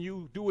can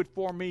you do it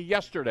for me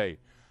yesterday?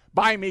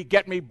 Buy me,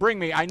 get me, bring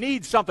me. I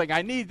need something.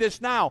 I need this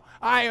now.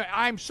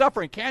 I'm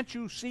suffering. Can't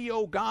you see,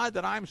 oh God,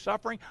 that I'm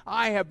suffering?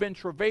 I have been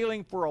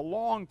travailing for a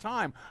long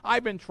time.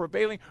 I've been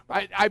travailing.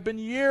 I've been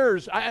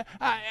years. How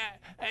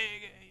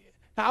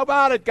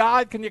about it,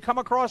 God? Can you come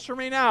across for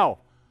me now?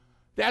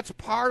 That's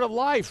part of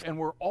life, and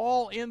we're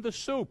all in the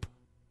soup.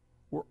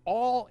 We're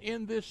all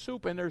in this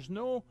soup, and there's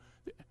no...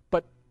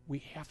 But we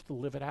have to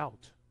live it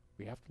out.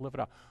 We have to live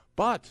it out.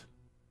 But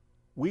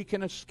we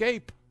can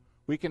escape.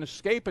 We can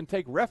escape and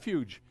take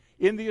refuge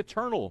in the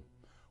eternal.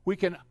 We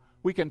can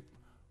we can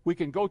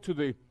go to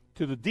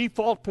the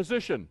default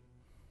position.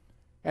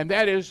 And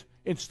that is,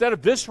 instead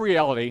of this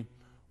reality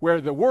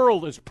where the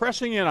world is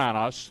pressing in on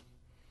us,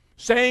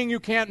 saying you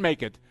can't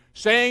make it,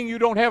 saying you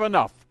don't have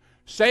enough,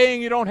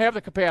 saying you don't have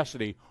the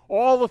capacity,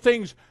 all the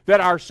things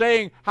that are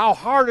saying how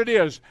hard it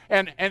is,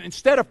 and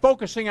instead of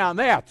focusing on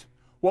that,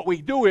 what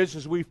we do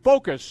is we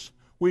focus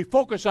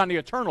on the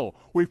eternal.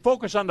 We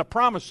focus on the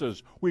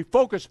promises. We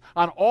focus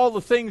on all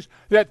the things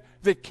that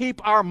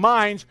keep our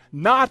minds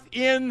not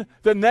in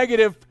the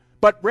negative,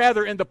 but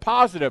rather in the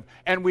positive.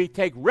 And we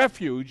take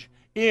refuge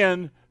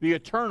in the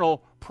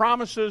eternal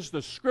promises,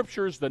 the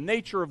scriptures, the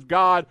nature of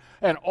God,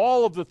 and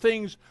all of the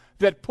things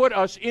that put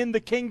us in the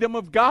kingdom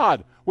of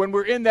God. When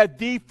we're in that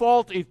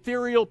default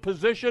ethereal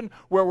position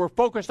where we're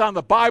focused on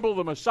the Bible,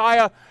 the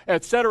Messiah,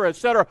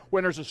 etc.,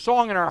 when there's a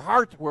song in our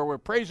heart where we're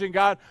praising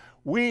God,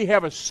 we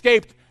have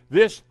escaped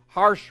this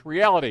harsh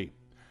reality.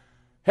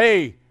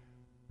 Hey,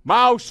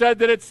 Mao said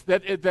that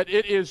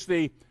it is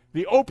the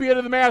opiate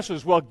of the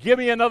masses. Well, give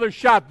me another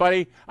shot,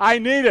 buddy. I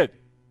need it.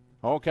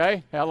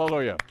 Okay,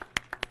 hallelujah.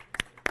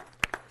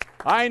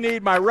 I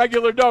need my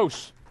regular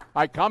dose.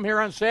 I come here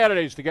on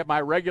Saturdays to get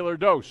my regular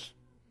dose.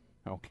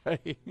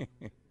 Okay?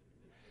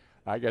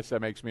 I guess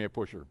that makes me a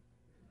pusher.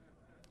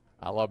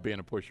 I love being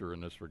a pusher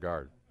in this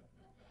regard.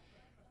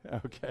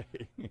 Okay.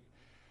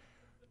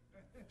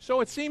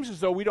 So it seems as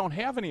though we don't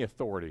have any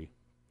authority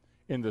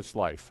in this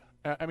life.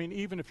 I mean,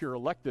 even if you're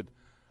elected,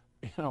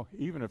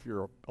 even if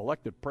you're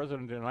elected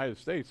president of the United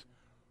States,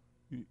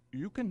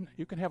 you can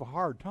have a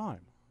hard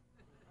time.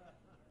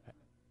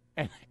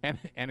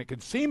 And it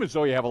can seem as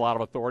though you have a lot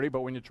of authority,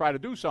 but when you try to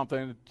do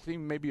something, it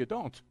seems maybe you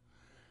don't.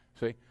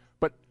 See?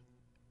 But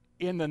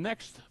in the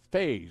next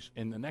phase,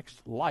 in the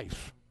next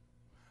life,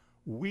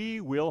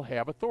 we will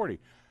have authority.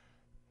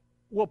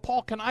 Well,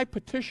 Paul, can I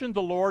petition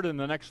the Lord in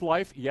the next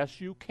life? Yes,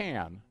 you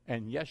can,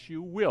 and yes,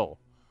 you will.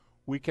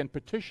 We can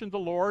petition the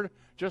Lord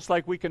just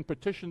like we can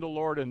petition the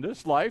Lord in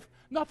this life.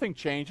 Nothing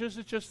changes.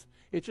 It's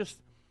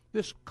just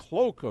this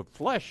cloak of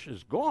flesh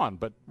is gone,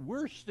 but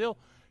we're still,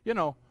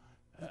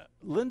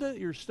 Linda,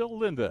 you're still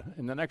Linda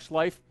in the next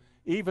life,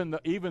 even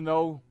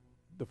though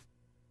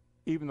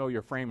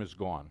your frame is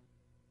gone.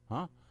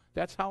 Huh?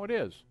 That's how it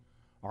is.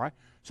 All right?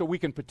 So we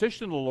can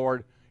petition the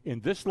Lord in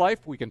this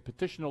life, we can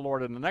petition the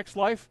Lord in the next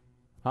life,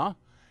 huh?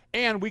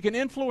 And we can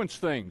influence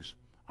things.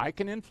 I'm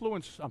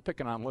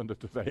picking on Linda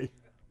today.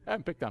 I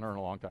haven't picked on her in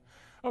a long time.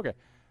 Okay.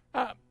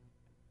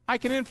 I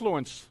can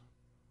influence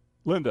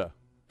Linda.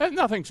 And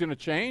nothing's going to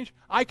change.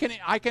 I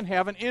can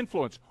have an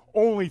influence.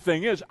 Only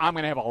thing is, I'm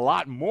going to have a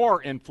lot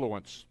more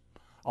influence.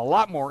 A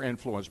lot more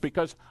influence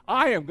because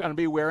I am going to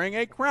be wearing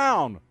a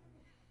crown.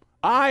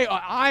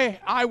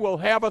 I will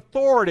have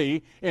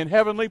authority in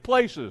heavenly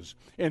places.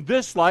 In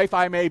this life,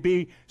 I may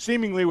be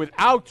seemingly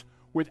without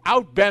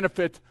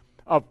benefit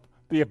of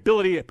the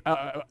ability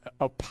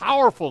of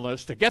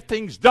powerfulness to get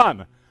things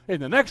done. In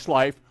the next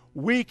life,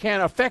 we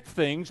can affect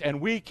things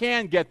and we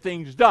can get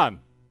things done.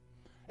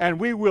 And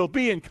we will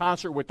be in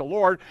concert with the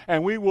Lord,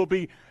 and we will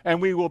be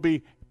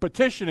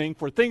petitioning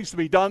for things to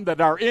be done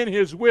that are in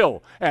His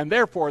will, and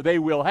therefore they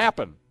will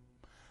happen.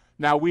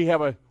 Now we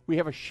have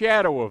a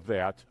shadow of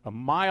that, a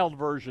mild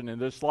version in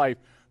this life,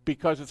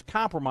 because it's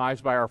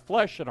compromised by our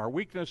flesh and our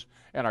weakness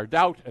and our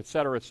doubt,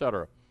 etc.,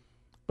 etc.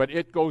 But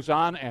it goes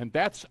on, and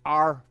that's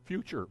our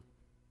future.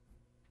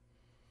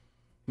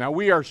 Now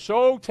we are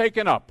so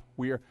taken up.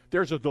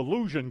 There's a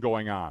delusion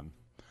going on.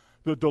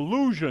 The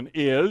delusion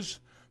is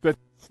that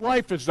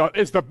life is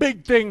the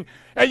big thing.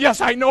 And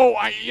yes, I know.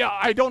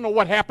 I don't know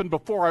what happened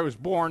before I was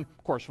born.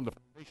 Of course, from the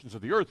foundations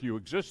of the earth, you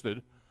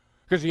existed,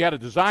 because He had a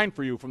design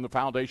for you from the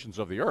foundations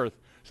of the earth.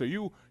 So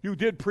you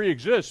did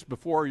pre-exist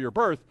before your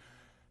birth,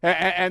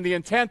 and the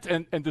intent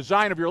and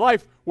design of your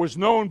life was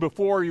known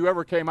before you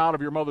ever came out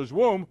of your mother's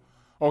womb.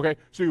 Okay,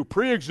 so you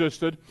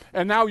pre-existed,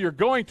 and now you're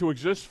going to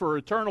exist for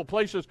eternal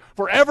places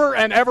forever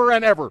and ever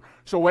and ever.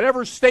 So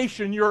whatever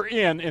station you're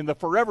in the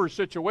forever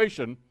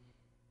situation.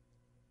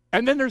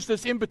 And then there's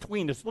this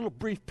in-between, this little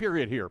brief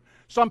period here.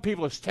 Some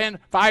people it's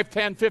 5,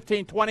 10,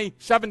 15, 20,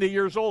 70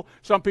 years old.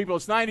 Some people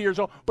it's 90 years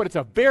old. But it's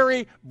a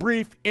very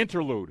brief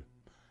interlude.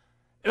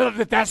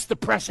 That's the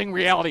pressing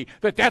reality.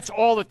 That's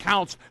all that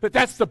counts.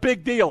 That's the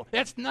big deal.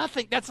 That's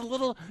nothing. That's a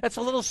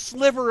little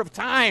sliver of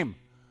time.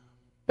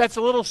 That's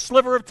a little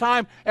sliver of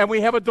time, and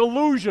we have a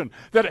delusion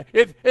that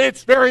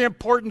it's very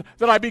important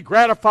that I be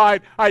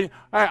gratified. I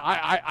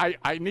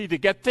need to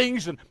get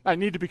things, and I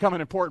need to become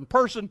an important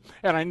person,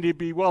 and I need to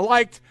be well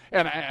liked,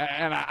 and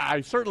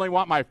I certainly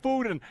want my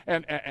food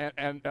and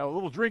a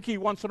little drinky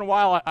once in a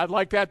while. I'd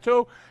like that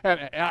too, and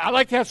I'd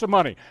like to have some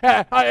money.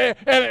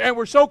 And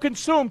we're so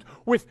consumed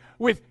with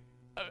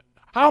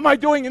how am I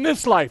doing in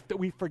this life that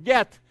we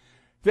forget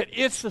that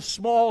it's a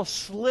small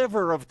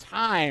sliver of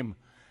time.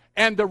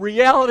 And the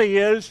reality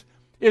is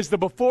the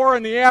before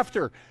and the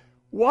after.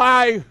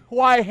 Why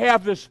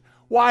have this?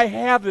 Why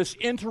have this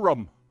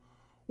interim?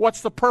 What's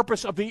the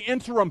purpose of the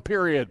interim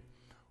period?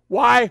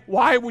 Why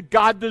would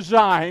God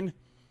design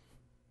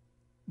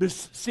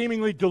this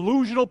seemingly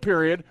delusional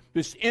period,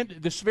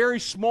 this very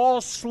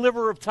small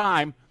sliver of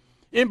time,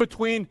 in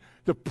between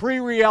the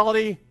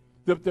pre-reality,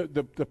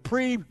 the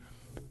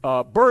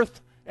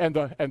pre-birth and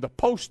the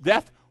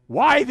post-death.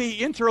 Why the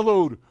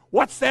interlude?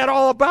 What's that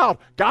all about?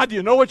 God, do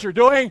you know what you're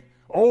doing?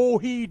 Oh,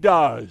 he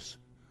does.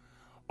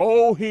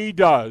 Oh, he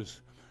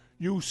does.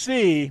 You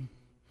see,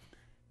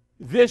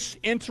 this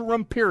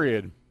interim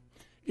period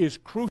is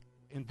crucial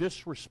in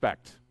this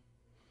respect.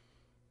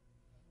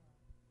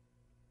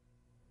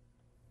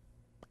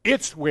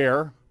 It's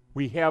where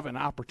we have an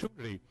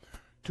opportunity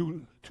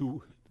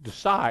to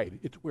decide.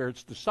 It's where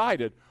it's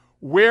decided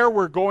where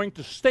we're going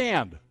to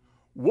stand.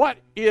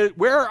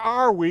 Where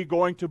are we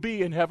going to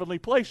be in heavenly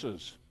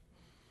places?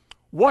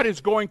 What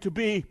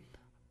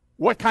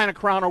kind of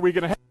crown are we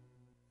going to have?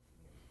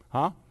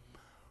 Huh?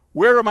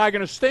 Where am I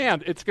going to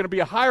stand? It's going to be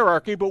a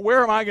hierarchy, but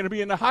where am I going to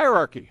be in the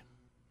hierarchy?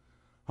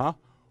 Huh?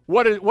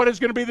 What is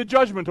going to be the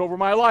judgment over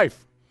my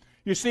life?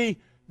 You see,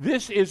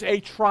 this is a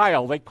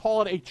trial. They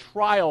call it a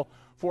trial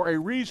for a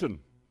reason.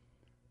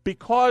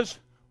 Because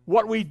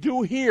what we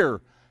do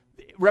here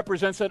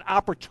represents an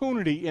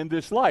opportunity in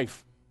this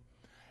life.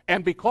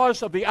 And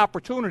because of the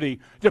opportunity,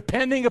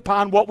 depending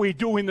upon what we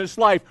do in this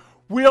life,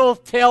 we'll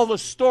tell the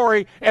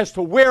story as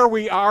to where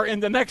we are in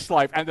the next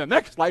life. And the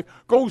next life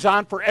goes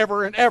on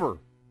forever and ever.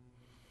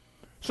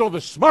 So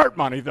the smart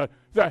money, the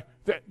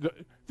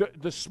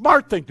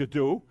smart thing to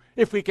do,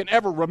 if we can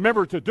ever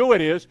remember to do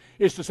it, is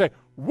to say,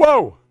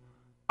 whoa,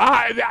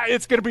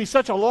 it's going to be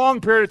such a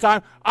long period of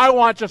time. I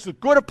want just as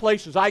good a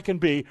place as I can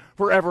be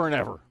forever and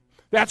ever.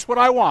 That's what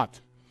I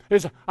want.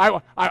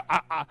 I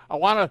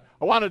want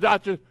to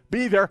not just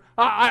be there.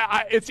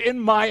 It's in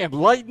my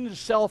enlightened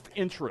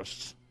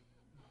self-interests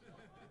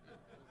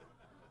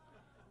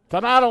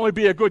to not only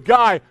be a good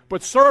guy,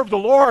 but serve the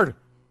Lord.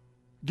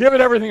 Give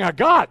it everything I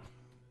got.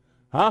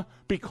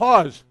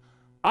 Because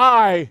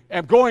I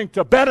am going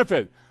to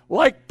benefit,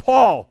 like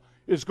Paul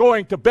is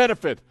going to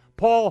benefit.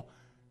 Paul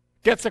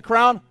gets a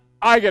crown,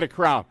 I get a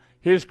crown.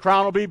 His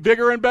crown will be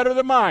bigger and better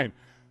than mine,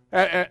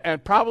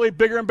 and probably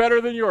bigger and better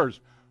than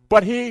yours.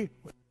 But he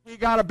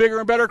got a bigger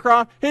and better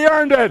crown. He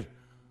earned it.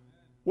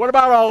 What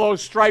about all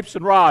those stripes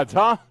and rods,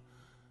 huh?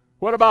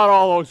 What about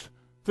all those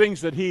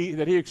things that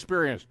he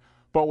experienced?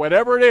 But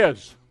whatever it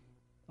is,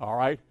 all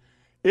right,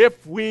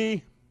 if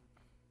we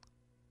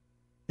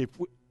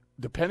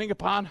depending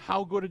upon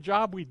how good a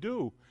job we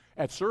do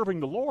at serving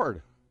the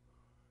Lord,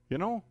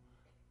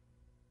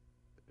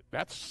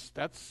 that's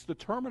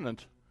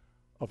determinant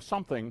of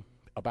something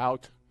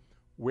about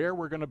where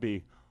we're going to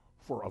be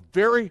for a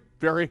very,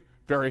 very,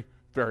 very,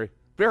 very,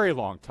 very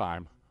long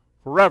time,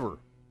 forever.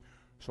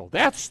 So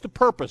that's the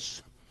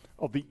purpose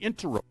of the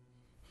interim,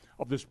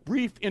 of this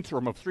brief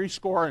interim of 70.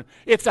 And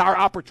it's our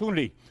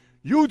opportunity.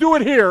 You do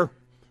it here,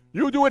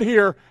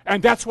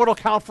 and that's what will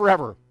count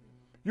forever.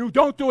 You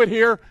don't do it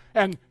here,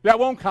 and that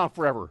won't count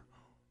forever.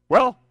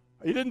 Well,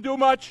 you didn't do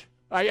much.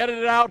 I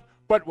edited it out.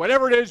 But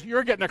whatever it is,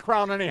 you're getting a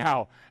crown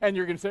anyhow. And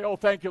you're going to say, oh,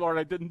 thank you, Lord,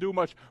 I didn't do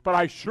much. But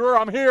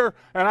I'm here,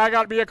 and I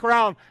got to be a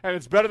crown, and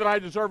it's better than I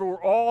deserve. And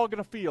we're all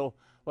going to feel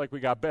like we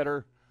got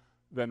better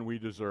than we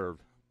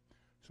deserved.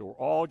 So we're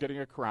all getting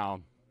a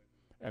crown.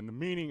 And the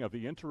meaning of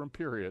the interim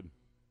period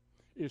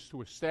is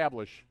to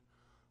establish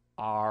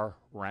our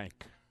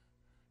rank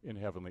in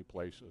heavenly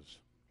places.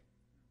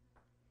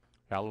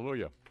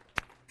 Hallelujah.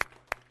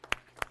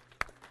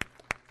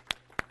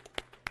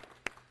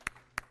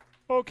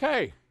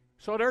 Okay,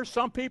 so there's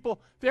some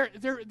people, they're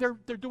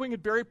doing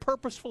it very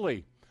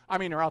purposefully. I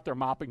mean, they're out there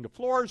mopping the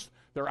floors,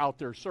 they're out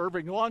there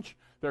serving lunch,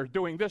 they're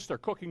doing this, they're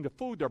cooking the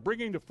food, they're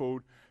bringing the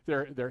food,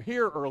 they're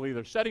here early,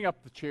 they're setting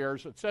up the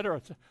chairs, etc.,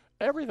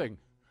 everything.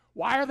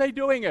 Why are they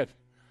doing it?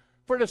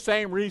 For the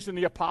same reason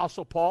the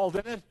Apostle Paul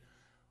did it.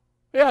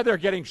 Yeah, they're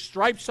getting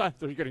stripes,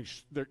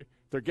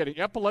 they're getting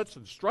epaulets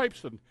and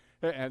stripes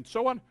and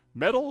so on,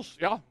 medals,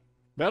 yeah,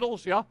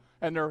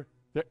 and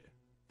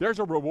there's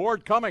a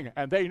reward coming,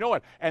 and they know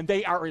it. And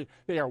they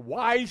are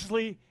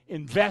wisely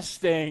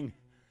investing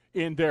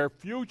in their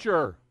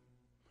future.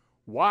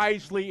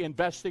 Wisely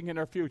investing in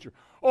their future.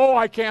 Oh,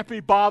 I can't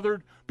be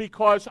bothered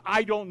because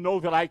I don't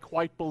know that I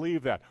quite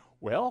believe that.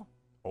 Well,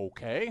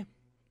 okay.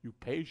 You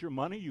pays your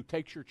money. You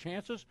takes your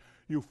chances.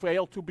 You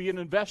fail to be an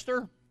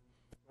investor.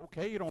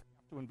 Okay, you don't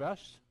have to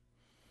invest.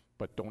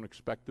 But don't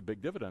expect the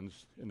big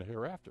dividends in the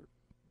hereafter.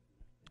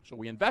 So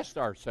we invest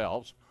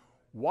ourselves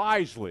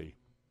wisely.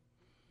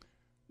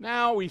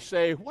 Now we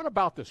say, what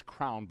about this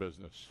crown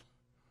business?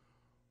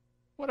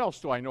 What else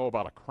do I know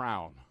about a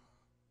crown?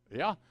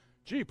 Yeah?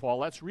 Gee, Paul,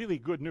 that's really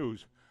good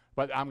news,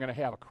 but I'm going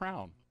to have a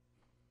crown.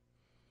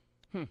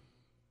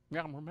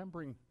 Now I'm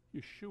remembering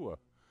Yeshua.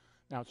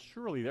 Now,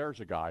 surely there's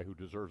a guy who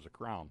deserves a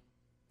crown.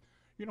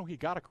 He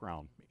got a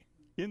crown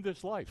in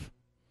this life.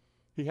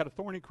 He had a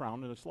thorny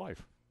crown in his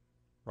life,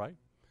 right?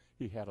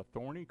 He had a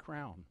thorny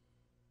crown.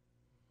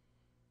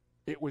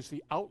 It was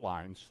the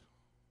outlines.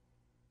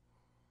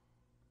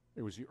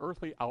 It was the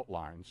earthly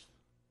outlines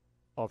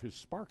of his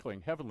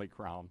sparkling heavenly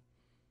crown,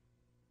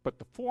 but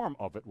the form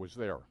of it was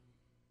there.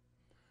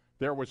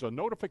 There was a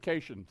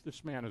notification,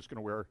 this man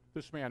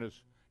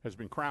has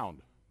been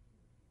crowned.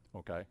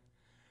 Okay?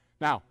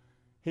 Now,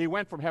 He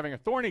went from having a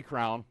thorny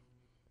crown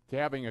to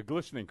having a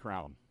glistening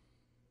crown,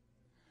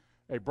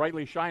 a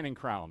brightly shining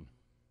crown,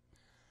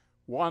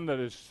 one that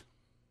is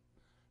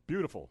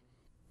beautiful.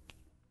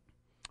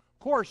 Of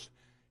course,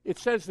 it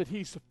says that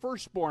he's the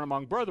firstborn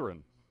among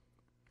brethren.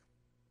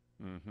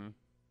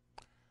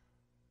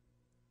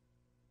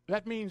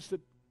 That means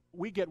that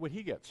we get what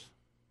he gets.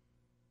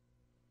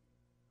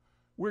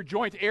 We're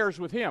joint heirs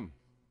with him.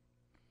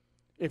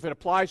 If it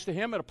applies to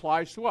him, it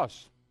applies to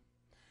us.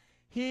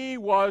 He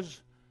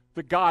was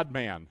the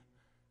God-man.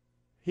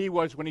 He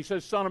was, when he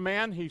says son of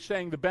man, he's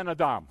saying the Ben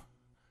Adam,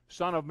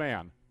 son of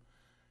man.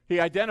 He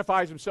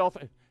identifies himself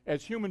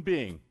as human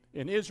being.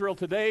 In Israel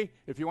today,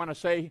 if you want to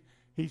say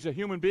he's a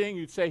human being,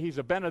 you'd say he's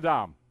a Ben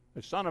Adam,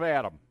 a son of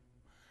Adam.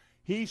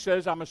 He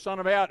says, I'm a son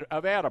of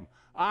Adam.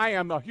 I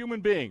am a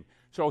human being.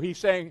 So he's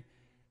saying,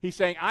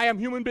 I am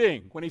human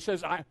being. When he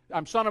says,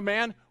 I'm son of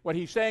man, what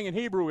he's saying in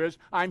Hebrew is,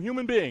 I'm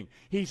human being.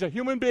 He's a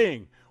human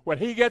being. What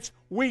he gets,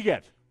 we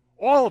get.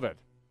 All of it.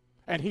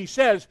 And he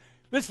says,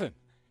 listen,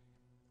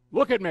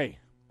 look at me.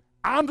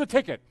 I'm the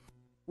ticket.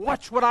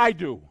 Watch what I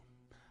do.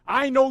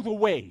 I know the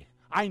way.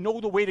 I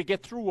know the way to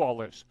get through all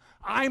this.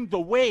 I'm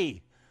the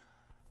way.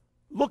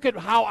 Look at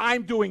how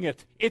I'm doing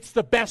it. It's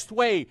the best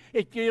way.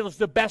 It gives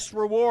the best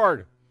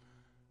reward.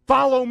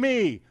 Follow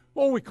me.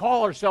 Well, we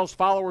call ourselves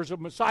followers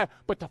of Messiah,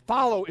 but to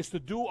follow is to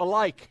do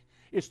alike.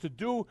 It's to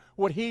do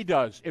what he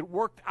does. It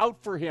worked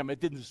out for him.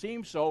 It didn't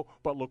seem so,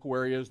 but look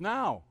where he is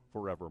now,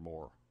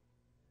 forevermore.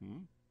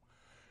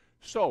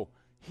 So,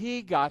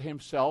 he got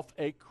himself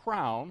a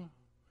crown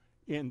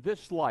in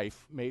this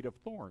life made of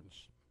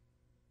thorns.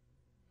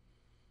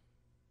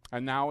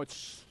 And now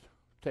it's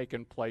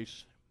taken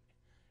place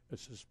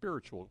as a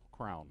spiritual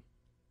crown.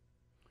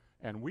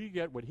 And we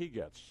get what he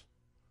gets.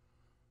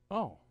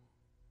 Oh.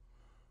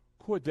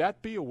 Could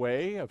that be a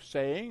way of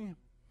saying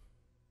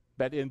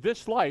that in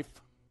this life,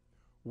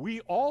 we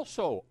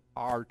also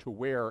are to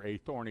wear a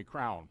thorny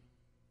crown?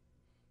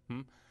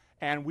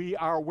 And we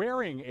are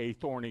wearing a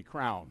thorny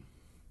crown.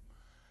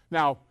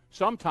 Now,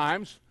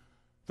 sometimes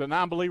the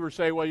non-believers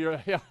say, well,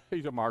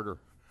 he's a martyr.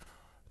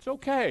 It's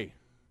okay.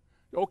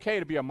 Okay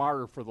to be a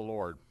martyr for the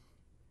Lord.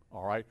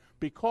 All right?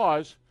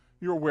 Because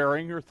you're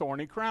wearing your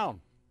thorny crown.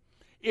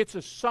 It's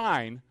a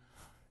sign,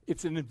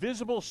 it's an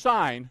invisible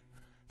sign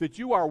that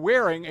you are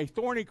wearing a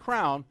thorny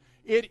crown.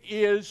 It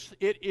is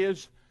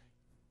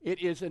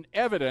an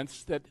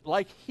evidence that,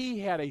 like he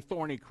had a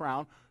thorny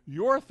crown,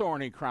 your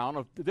thorny crown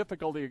of the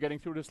difficulty you're getting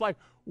through this life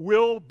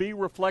will be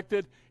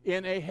reflected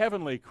in a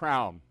heavenly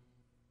crown.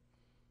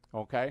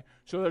 Okay?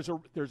 So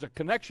there's a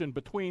connection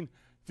between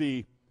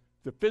the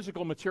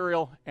physical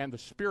material and the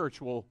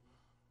spiritual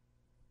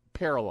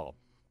parallel.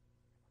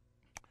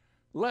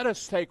 Let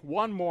us take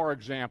one more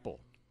example.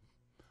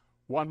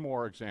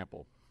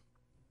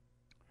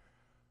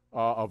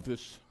 Of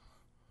this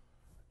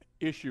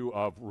issue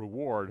of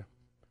reward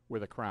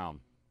with a crown.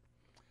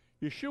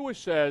 Yeshua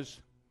says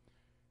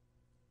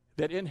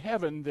that in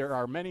heaven there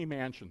are many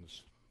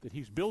mansions, that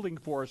he's building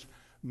for us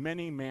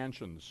many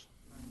mansions.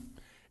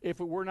 If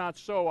it were not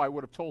so, I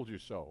would have told you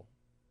so.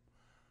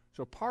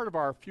 So part of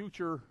our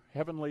future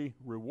heavenly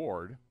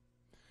reward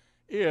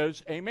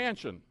is a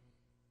mansion.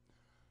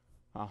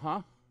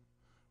 Well,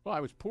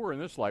 I was poor in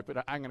this life,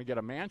 but I'm going to get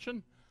a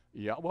mansion?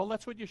 Yeah, well,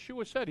 that's what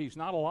Yeshua said. He's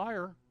not a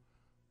liar.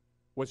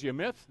 Was he a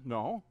myth?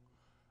 No.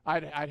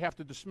 I'd have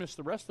to dismiss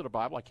the rest of the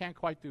Bible. I can't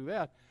quite do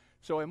that.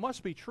 So it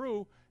must be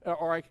true,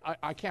 or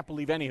I can't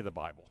believe any of the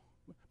Bible.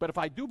 But if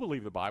I do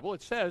believe the Bible,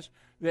 it says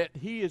that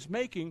he is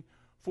making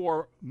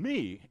for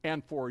me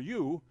and for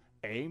you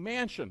a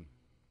mansion.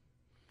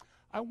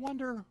 I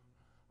wonder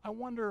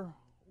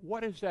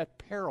what is that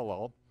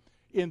parallel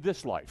in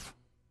this life?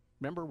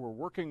 Remember, we're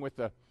working with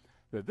the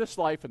this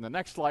life and the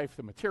next life,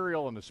 the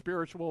material and the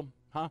spiritual,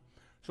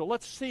 So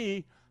let's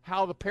see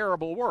how the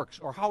parable works,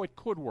 or how it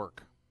could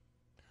work.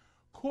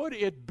 Could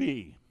it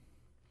be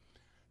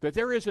that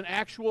there is an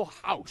actual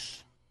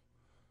house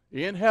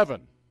in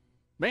heaven,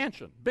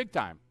 mansion, big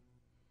time,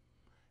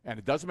 and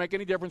it doesn't make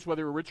any difference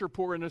whether you're rich or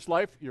poor in this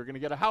life, you're going to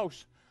get a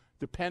house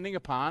depending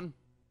upon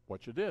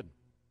what you did,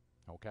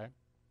 okay?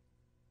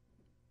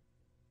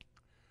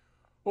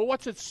 Well,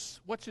 what's its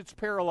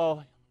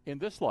parallel in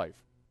this life?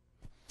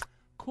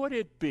 Could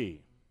it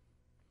be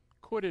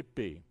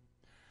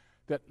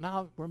that,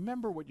 now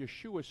remember what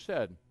Yeshua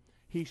said.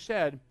 He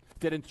said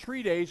that in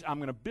 3 days I'm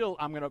going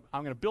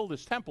to build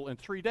this temple in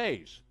 3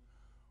 days.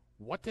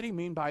 What did he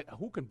mean by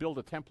who can build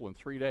a temple in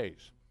 3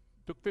 days?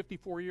 It took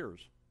 54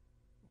 years.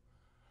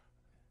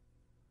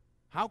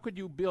 How could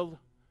you build?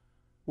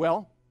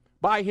 Well,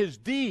 by his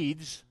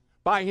deeds,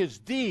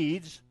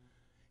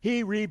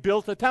 he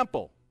rebuilt a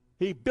temple.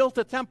 He built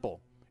a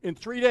temple in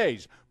 3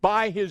 days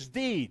by his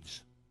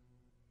deeds.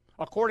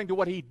 According to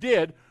what he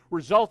did,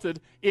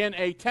 resulted in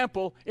a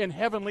temple in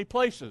heavenly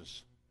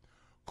places.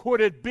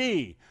 Could it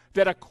be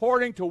that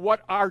according to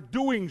what our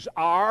doings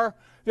are,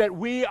 that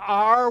we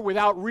are,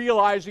 without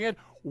realizing it,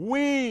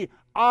 we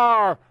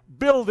are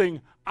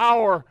building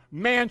our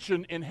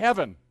mansion in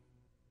heaven?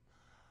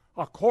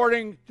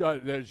 according to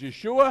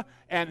Yeshua,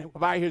 and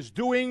by his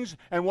doings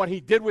and what he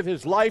did with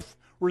his life,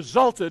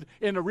 resulted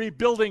in the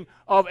rebuilding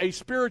of a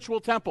spiritual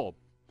temple.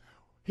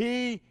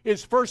 He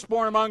is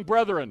firstborn among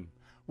brethren.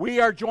 We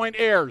are joint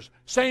heirs.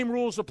 Same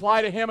rules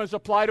apply to him as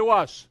apply to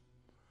us.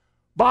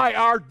 By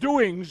our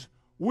doings,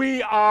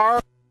 we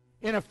are,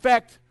 in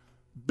effect,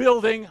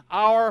 building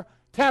our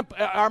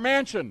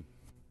mansion.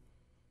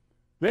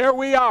 There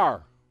we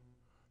are.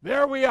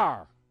 There we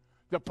are.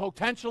 The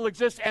potential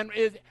exists, and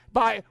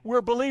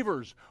we're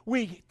believers.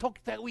 We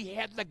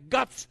had the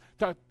guts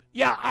to.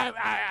 Yeah,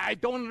 I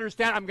don't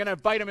understand. I'm going to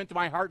invite him into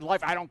my heart and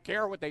life. I don't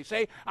care what they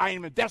say. I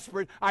am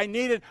desperate. I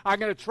need it. I'm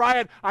going to try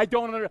it. I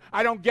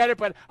don't get it,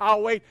 but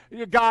I'll wait.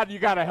 God, you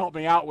got to help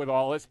me out with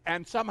all this.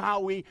 And somehow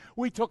we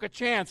took a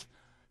chance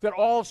that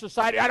all of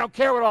society, I don't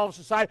care what all of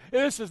society,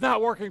 this is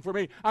not working for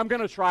me. I'm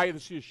going to try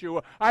this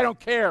Yeshua. I don't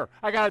care.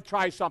 I got to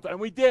try something. And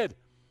we did.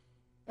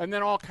 And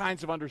then all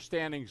kinds of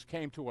understandings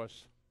came to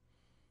us.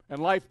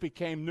 And life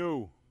became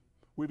new.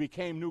 We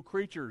became new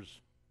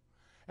creatures.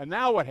 And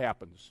now what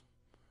happens?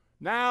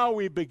 Now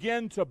we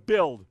begin to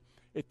build.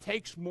 It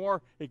gets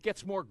more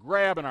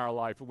grab in our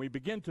life, and we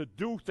begin to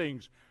do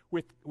things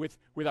with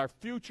our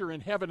future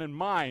in heaven in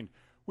mind.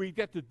 We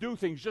get to do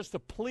things just to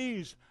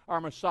please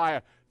our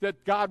Messiah,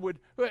 that God would,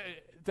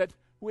 that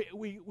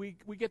we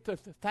get to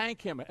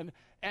thank him,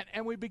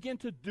 and we begin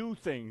to do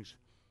things.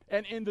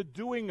 And in the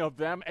doing of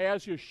them,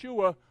 as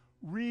Yeshua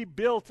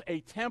rebuilt a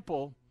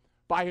temple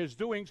by his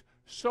doings,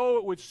 so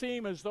it would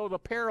seem as though the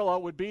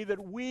parallel would be that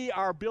we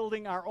are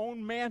building our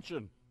own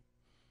mansion.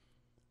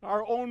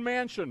 Our own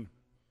mansion.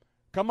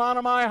 Come on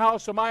to my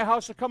house,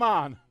 come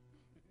on.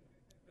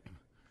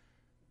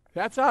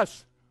 That's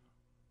us.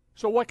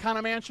 So what kind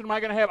of mansion am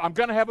I going to have? I'm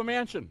going to have a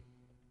mansion.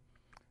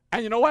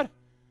 And you know what?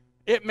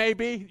 It may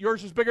be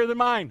yours is bigger than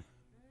mine.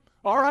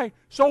 All right.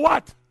 So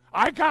what?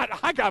 I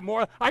got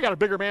more. I got a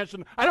bigger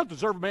mansion. I don't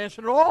deserve a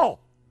mansion at all.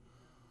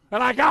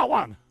 And I got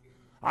one.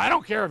 I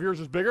don't care if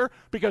yours is bigger,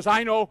 because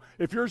I know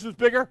if yours is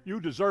bigger, you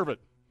deserve it.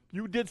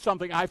 You did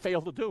something I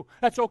failed to do.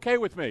 That's okay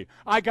with me.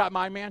 I got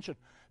my mansion.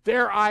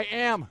 There I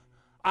am.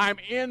 I'm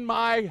in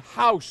my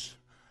house,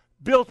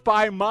 built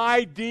by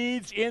my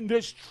deeds in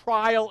this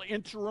trial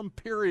interim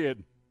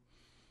period.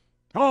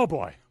 Oh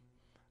boy.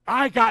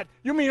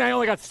 You mean I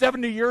only got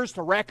 70 years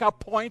to rack up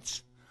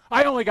points?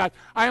 I only got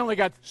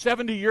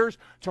 70 years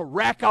to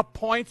rack up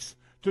points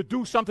to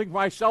do something for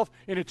myself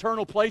in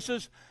eternal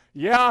places?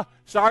 Yeah,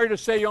 sorry to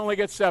say you only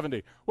get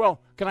 70.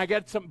 Well, can I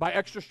get something by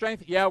extra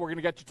strength? Yeah, we're going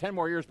to get you 10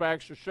 more years by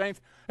extra strength.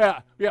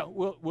 Yeah, we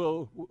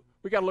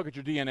got to look at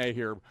your DNA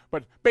here.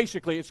 But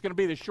basically, it's going to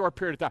be this short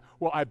period of time.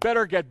 Well, I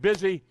better get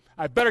busy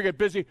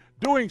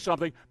doing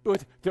something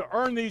to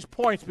earn these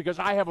points, because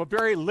I have a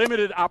very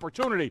limited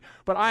opportunity.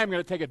 But I am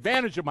going to take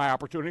advantage of my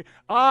opportunity.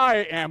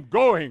 I am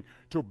going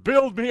to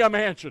build me a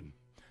mansion.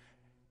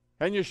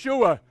 And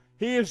Yeshua,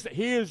 he's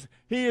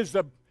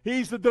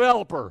the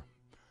developer.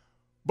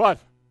 But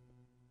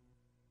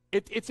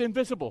it's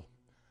invisible.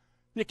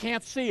 You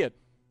can't see it.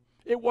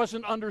 It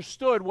wasn't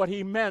understood what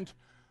he meant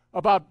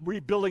about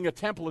rebuilding a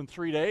temple in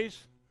 3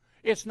 days.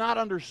 It's not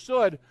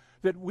understood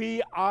that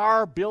we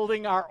are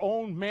building our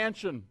own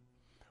mansion.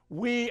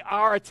 We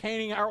are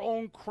attaining our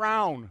own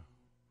crown.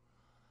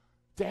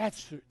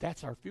 That's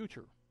our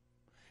future.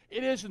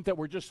 It isn't that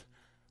we're just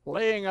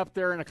laying up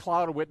there in a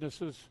cloud of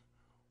witnesses,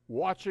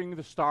 watching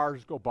the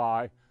stars go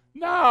by.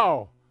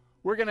 No!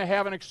 We're going to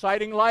have an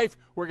exciting life.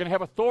 We're going to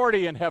have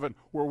authority in heaven.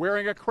 We're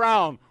wearing a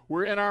crown.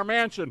 We're in our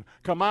mansion.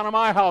 Come on to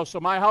my house, so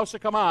my house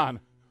will come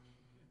on.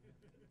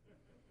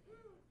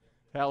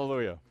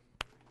 Hallelujah.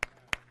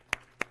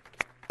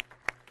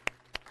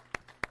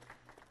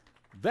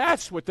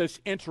 That's what this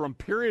interim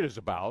period is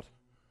about.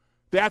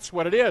 That's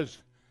what it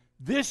is.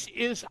 This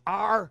is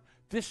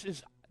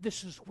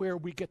where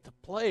we get to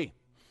play.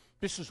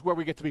 This is where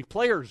we get to be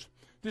players.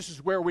 This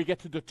is where we get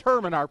to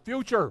determine our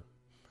future.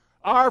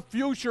 Our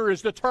future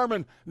is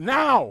determined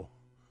now.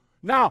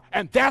 Now.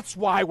 And that's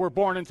why we're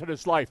born into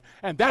this life.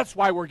 And that's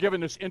why we're given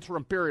this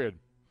interim period.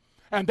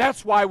 And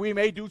that's why we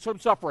may do some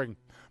suffering.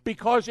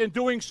 Because in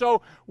doing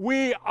so,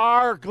 we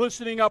are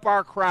glistening up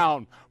our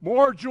crown.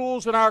 More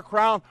jewels in our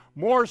crown,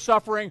 more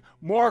suffering,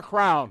 more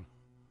crown.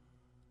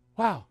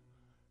 Wow.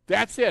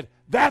 That's it.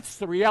 That's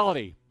the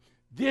reality.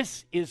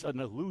 This is an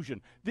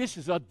illusion. This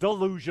is a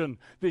delusion,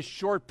 this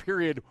short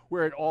period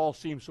where it all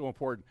seems so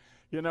important.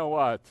 You know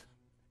what?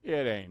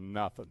 It ain't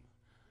nothing.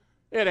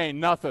 It ain't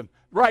nothing.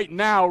 Right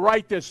now,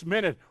 right this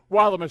minute,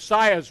 while the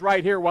Messiah is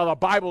right here, while the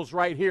Bible's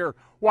right here,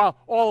 while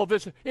all of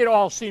this, it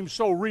all seems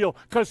so real,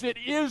 because it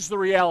is the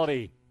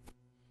reality.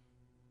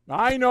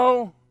 I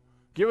know,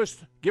 give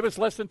us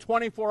less than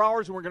 24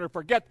 hours and we're going to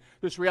forget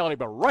this reality,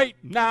 but right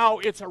now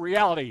it's a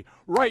reality.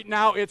 Right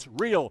now it's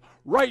real.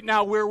 Right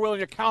now we're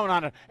willing to count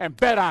on it and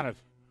bet on it.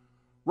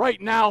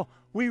 Right now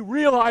we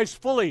realize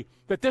fully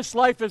that this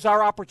life is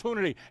our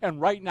opportunity,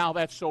 and right now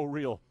that's so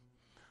real.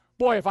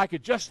 Boy, if I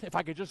could just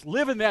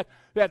live in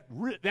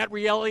that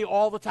reality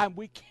all the time,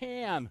 we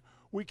can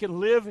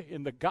live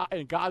in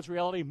God's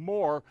reality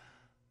more.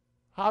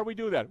 How do we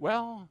do that?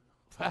 Well,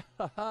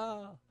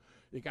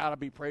 You got to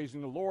be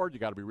praising the Lord. You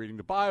got to be reading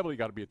the Bible. You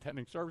got to be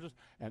attending services.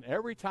 And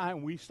every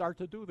time we start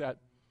to do that,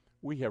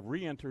 we have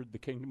re-entered the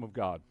kingdom of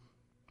God.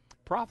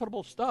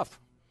 Profitable stuff.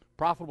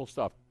 Profitable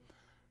stuff.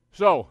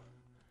 So,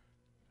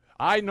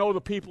 I know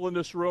the people in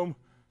this room,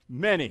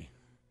 many,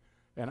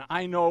 and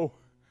I know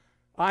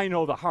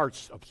the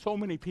hearts of so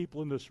many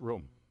people in this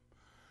room.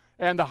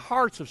 And the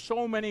hearts of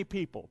so many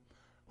people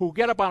who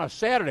get up on a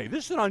Saturday.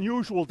 This is an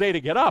unusual day to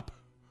get up.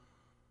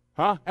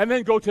 And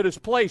then go to this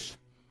place.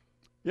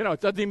 You know, it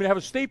doesn't even have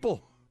a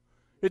steeple.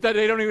 They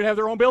don't even have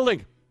their own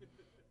building.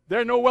 There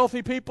are no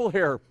wealthy people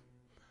here.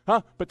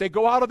 But they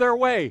go out of their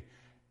way.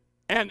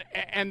 And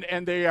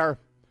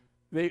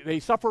they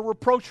suffer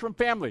reproach from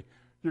family.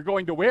 You're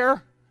going to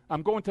where?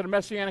 I'm going to the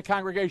Messianic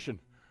congregation.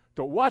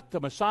 To what? The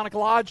Masonic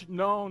Lodge?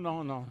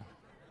 No.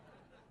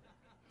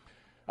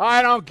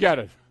 I don't get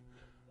it.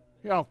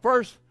 You know,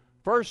 first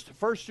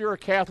you're a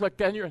Catholic,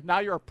 then now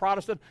you're a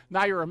Protestant,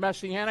 now you're a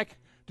Messianic.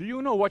 Do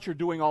you know what you're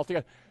doing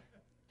altogether?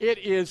 It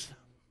is,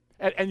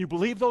 and you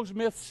believe those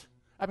myths?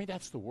 I mean,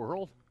 that's the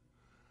world.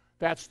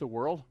 That's the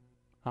world.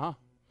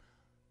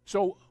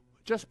 So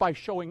just by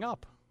showing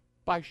up,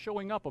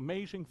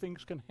 amazing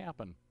things can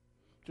happen.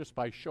 Just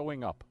by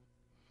showing up.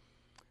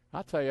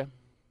 I'll tell you,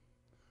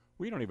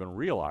 we don't even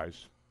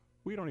realize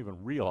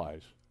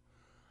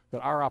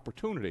that our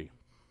opportunity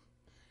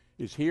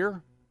is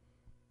here,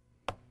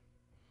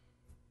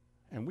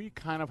 and we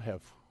kind of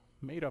have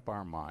made up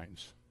our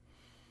minds.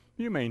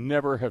 You may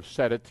never have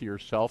said it to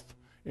yourself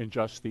in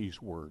just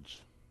these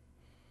words,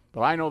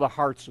 but I know the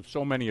hearts of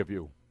so many of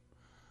you,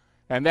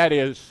 and that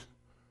is,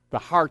 the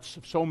hearts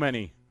of so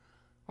many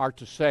are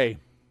to say,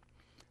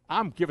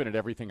 I'm giving it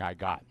everything I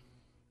got.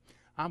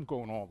 I'm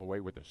going all the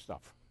way with this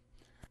stuff.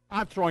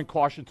 I'm throwing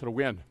caution to the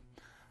wind.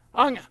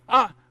 I'm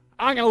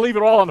going to leave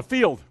it all on the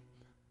field.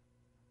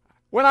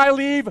 When I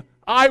leave,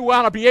 I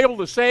want to be able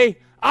to say,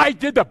 I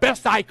did the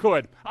best I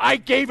could. I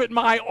gave it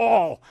my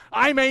all.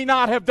 I may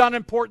not have done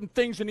important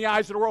things in the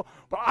eyes of the world,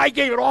 but I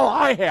gave it all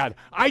I had.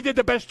 I did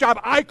the best job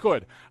I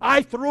could.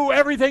 I threw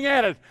everything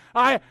at it.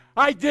 I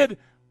did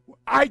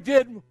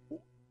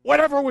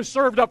whatever was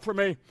served up for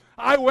me.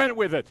 I went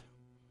with it.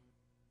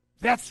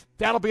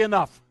 That'll be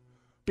enough.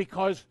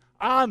 Because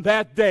on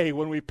that day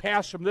when we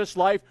pass from this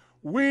life,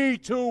 we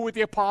too with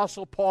the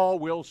Apostle Paul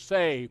will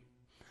say,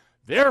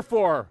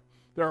 therefore,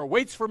 there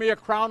awaits for me a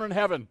crown in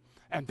heaven.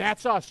 And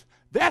that's us.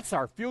 That's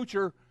our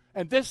future.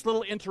 And this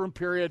little interim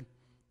period,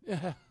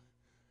 it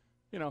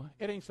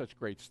ain't such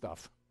great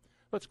stuff.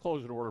 Let's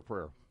close in order of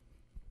prayer.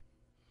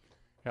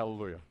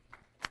 Hallelujah.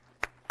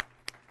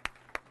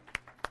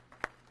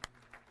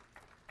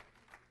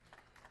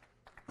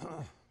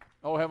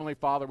 Oh, Heavenly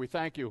Father, we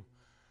thank you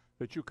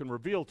that you can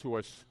reveal to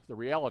us the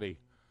reality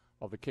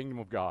of the kingdom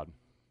of God.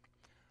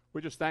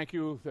 We just thank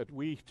you that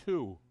we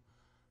too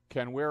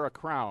can wear a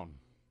crown,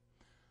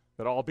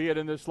 that albeit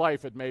in this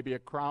life it may be a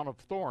crown of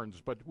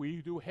thorns, but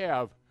we do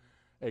have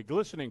a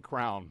glistening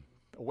crown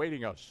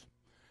awaiting us,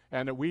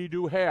 and that we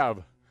do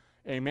have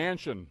a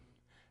mansion,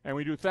 and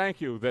we do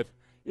thank you that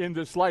in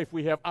this life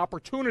we have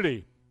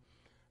opportunity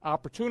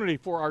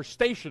for our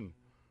station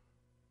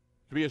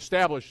to be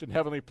established in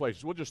heavenly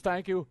places. We'll just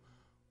thank you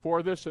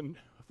for this and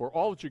for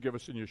all that you give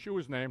us in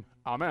Yeshua's name.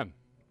 Amen.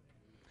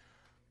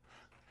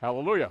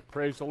 Hallelujah.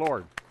 Praise the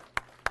Lord.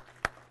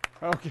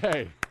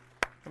 Okay.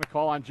 I'm going to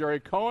call on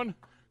Jerry Cohen,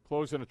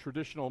 close in a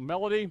traditional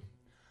melody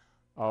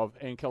of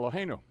Ein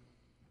Kelohenu.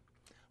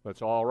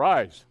 Let's all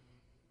rise.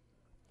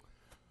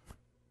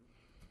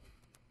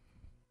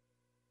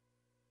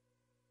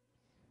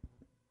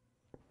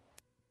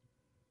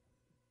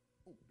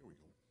 Oh, there we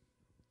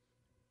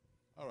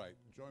go. All right,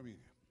 join me.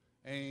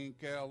 Ein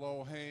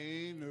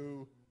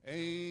Kelohenu,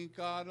 Ein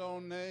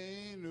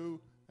Kadonenu,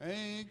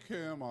 Ein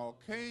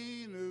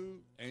Kemalkenu,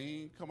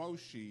 Ein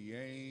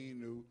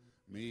Kamoshienu,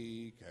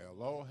 Mi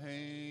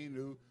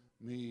Kelohenu,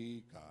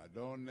 Mi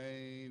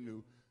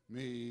Kadonenu,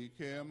 Mi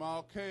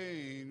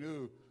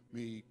Kemalkenu,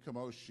 Mi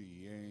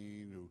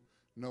Kamoshienu,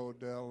 No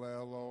Del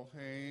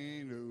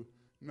Eloheinu,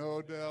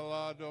 No Del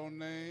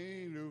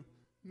Adonenu,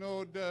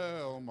 No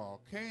Del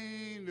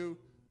Malkenu,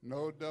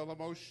 No Del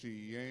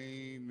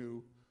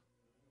Moshienu.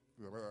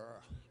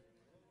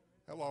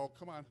 Hello,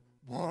 come on.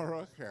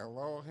 Baruch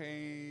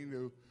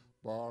Eloheinu,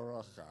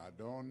 Baruch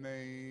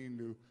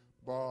Adonenu,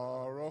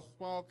 Baruch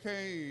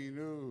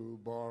Malkeinu,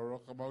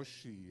 Baruch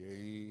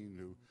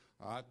Moshienu,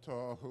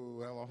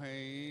 Atahu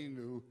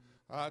Eloheinu,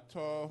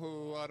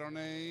 Atahu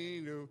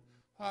Adonenu,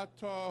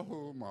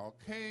 Atahu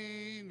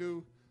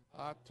Malkeinu,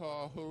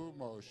 Atahu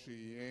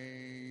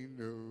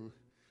Moshienu.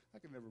 I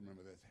can never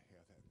remember that.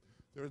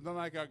 There is none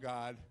like our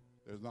God.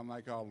 There is none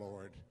like our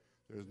Lord.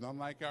 There is none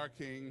like our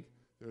King.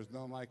 There is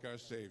none like our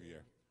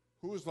Savior.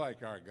 Who is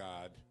like our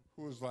God?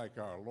 Who is like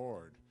our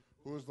Lord?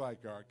 Who is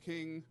like our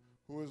King?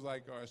 Who is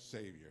like our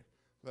Savior?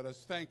 Let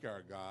us thank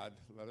our God.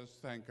 Let us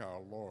thank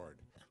our Lord.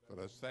 Let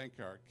us thank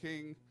our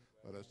King.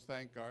 Let us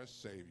thank our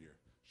Savior.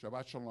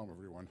 Shabbat Shalom,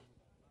 everyone.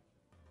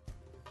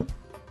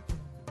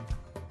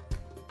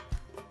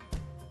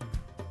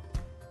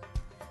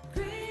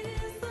 Great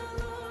is the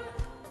Lord,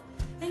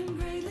 and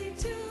greatly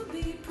to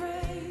be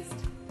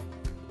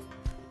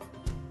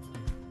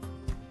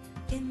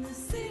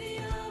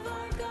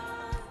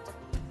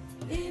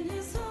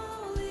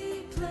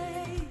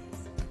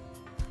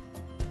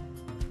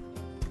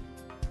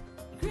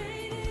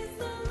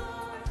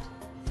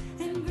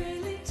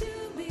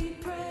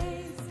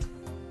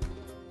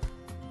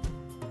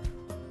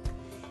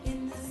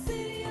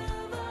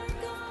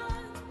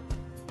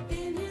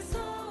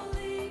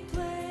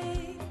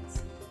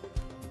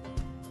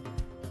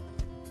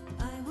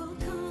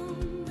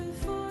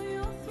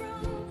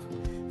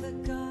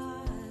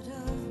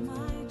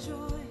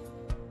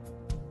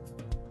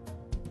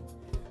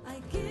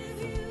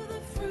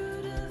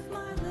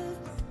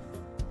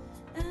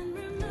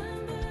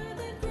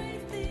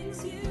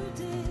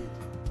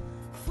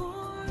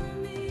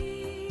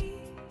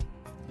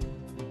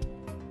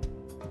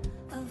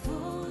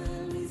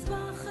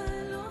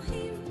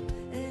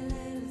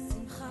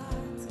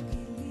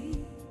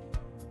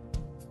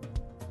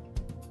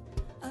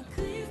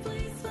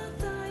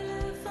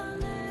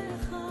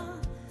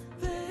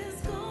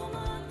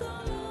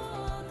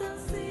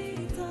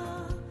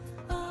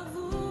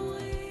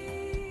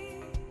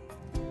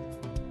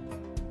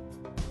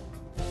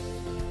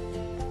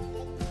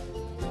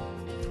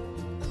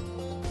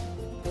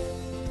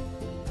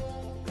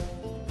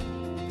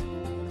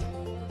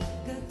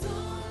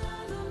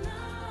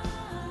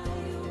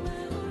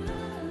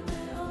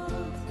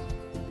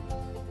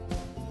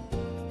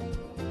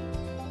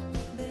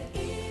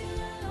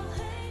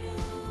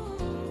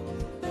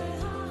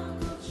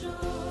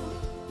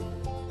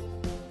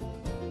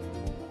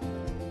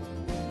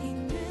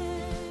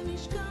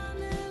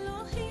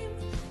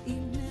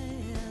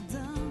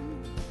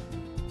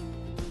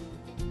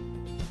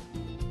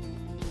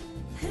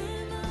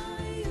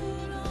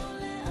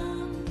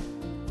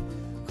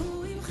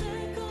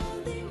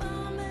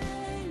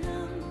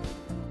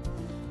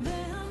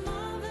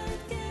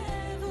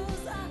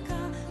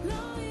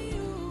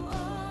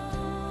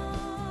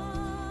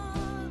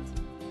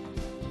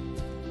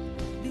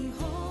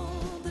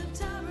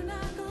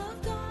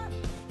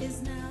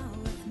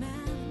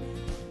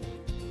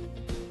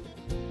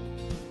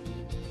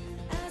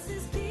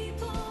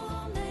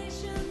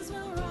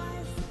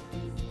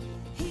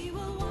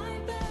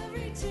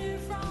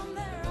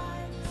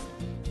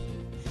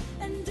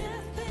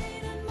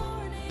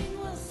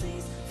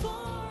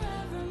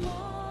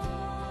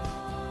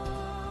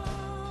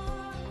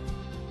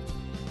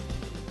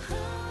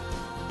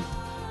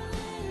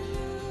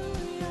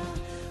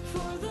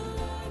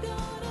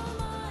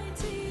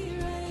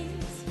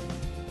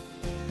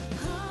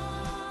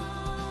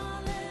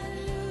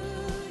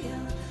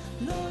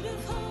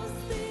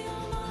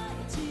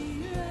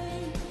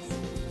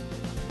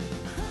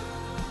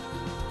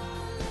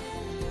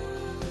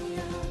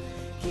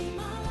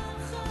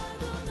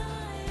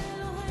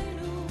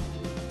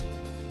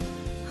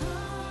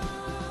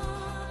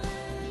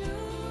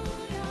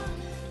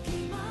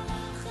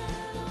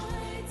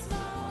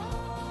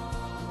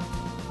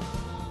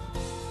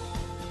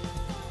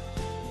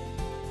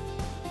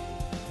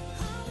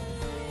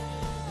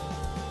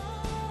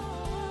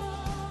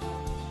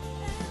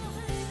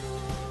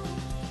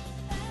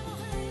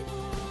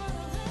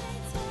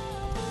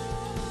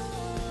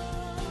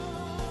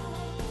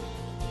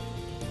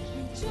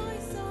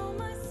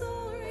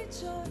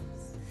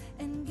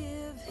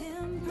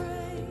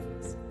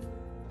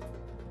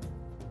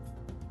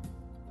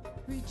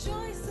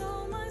Rejoice,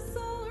 oh my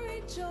soul,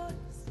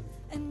 rejoice,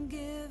 and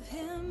give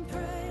him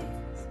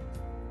praise.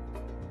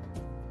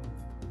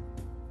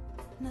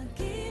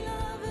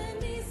 נגילה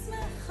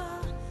ונשמחה,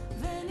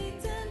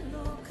 וניתן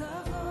לו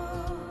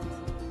כבוד.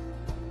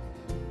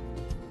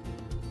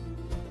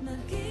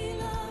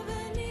 נגילה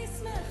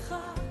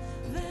ונשמחה,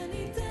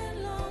 וניתן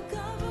לו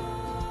כבוד.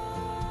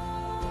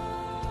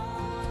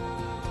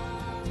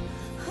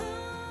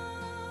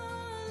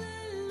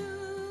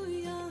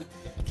 הללויה,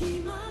 כי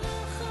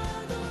מלך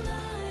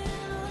אדוני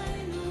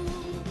אלוהינו.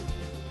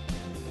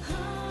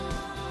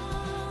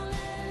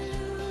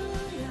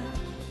 הללויה,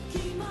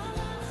 כי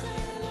מלך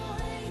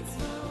אלוהי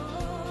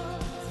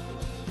צבאות.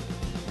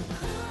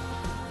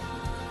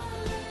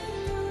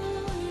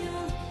 הללויה,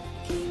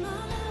 כי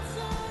מלך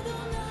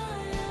אדוני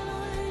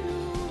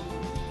אלוהינו.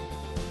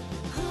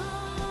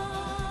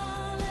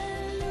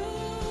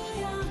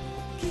 הללויה,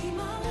 כי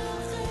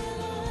מלך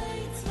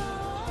אלוהי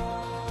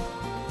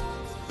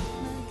צבאות.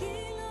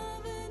 נגילה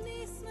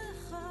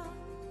ונשמחה,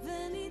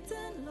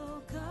 וניתן לו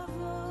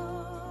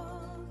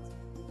כבוד.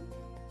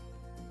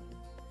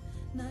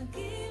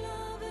 נגילה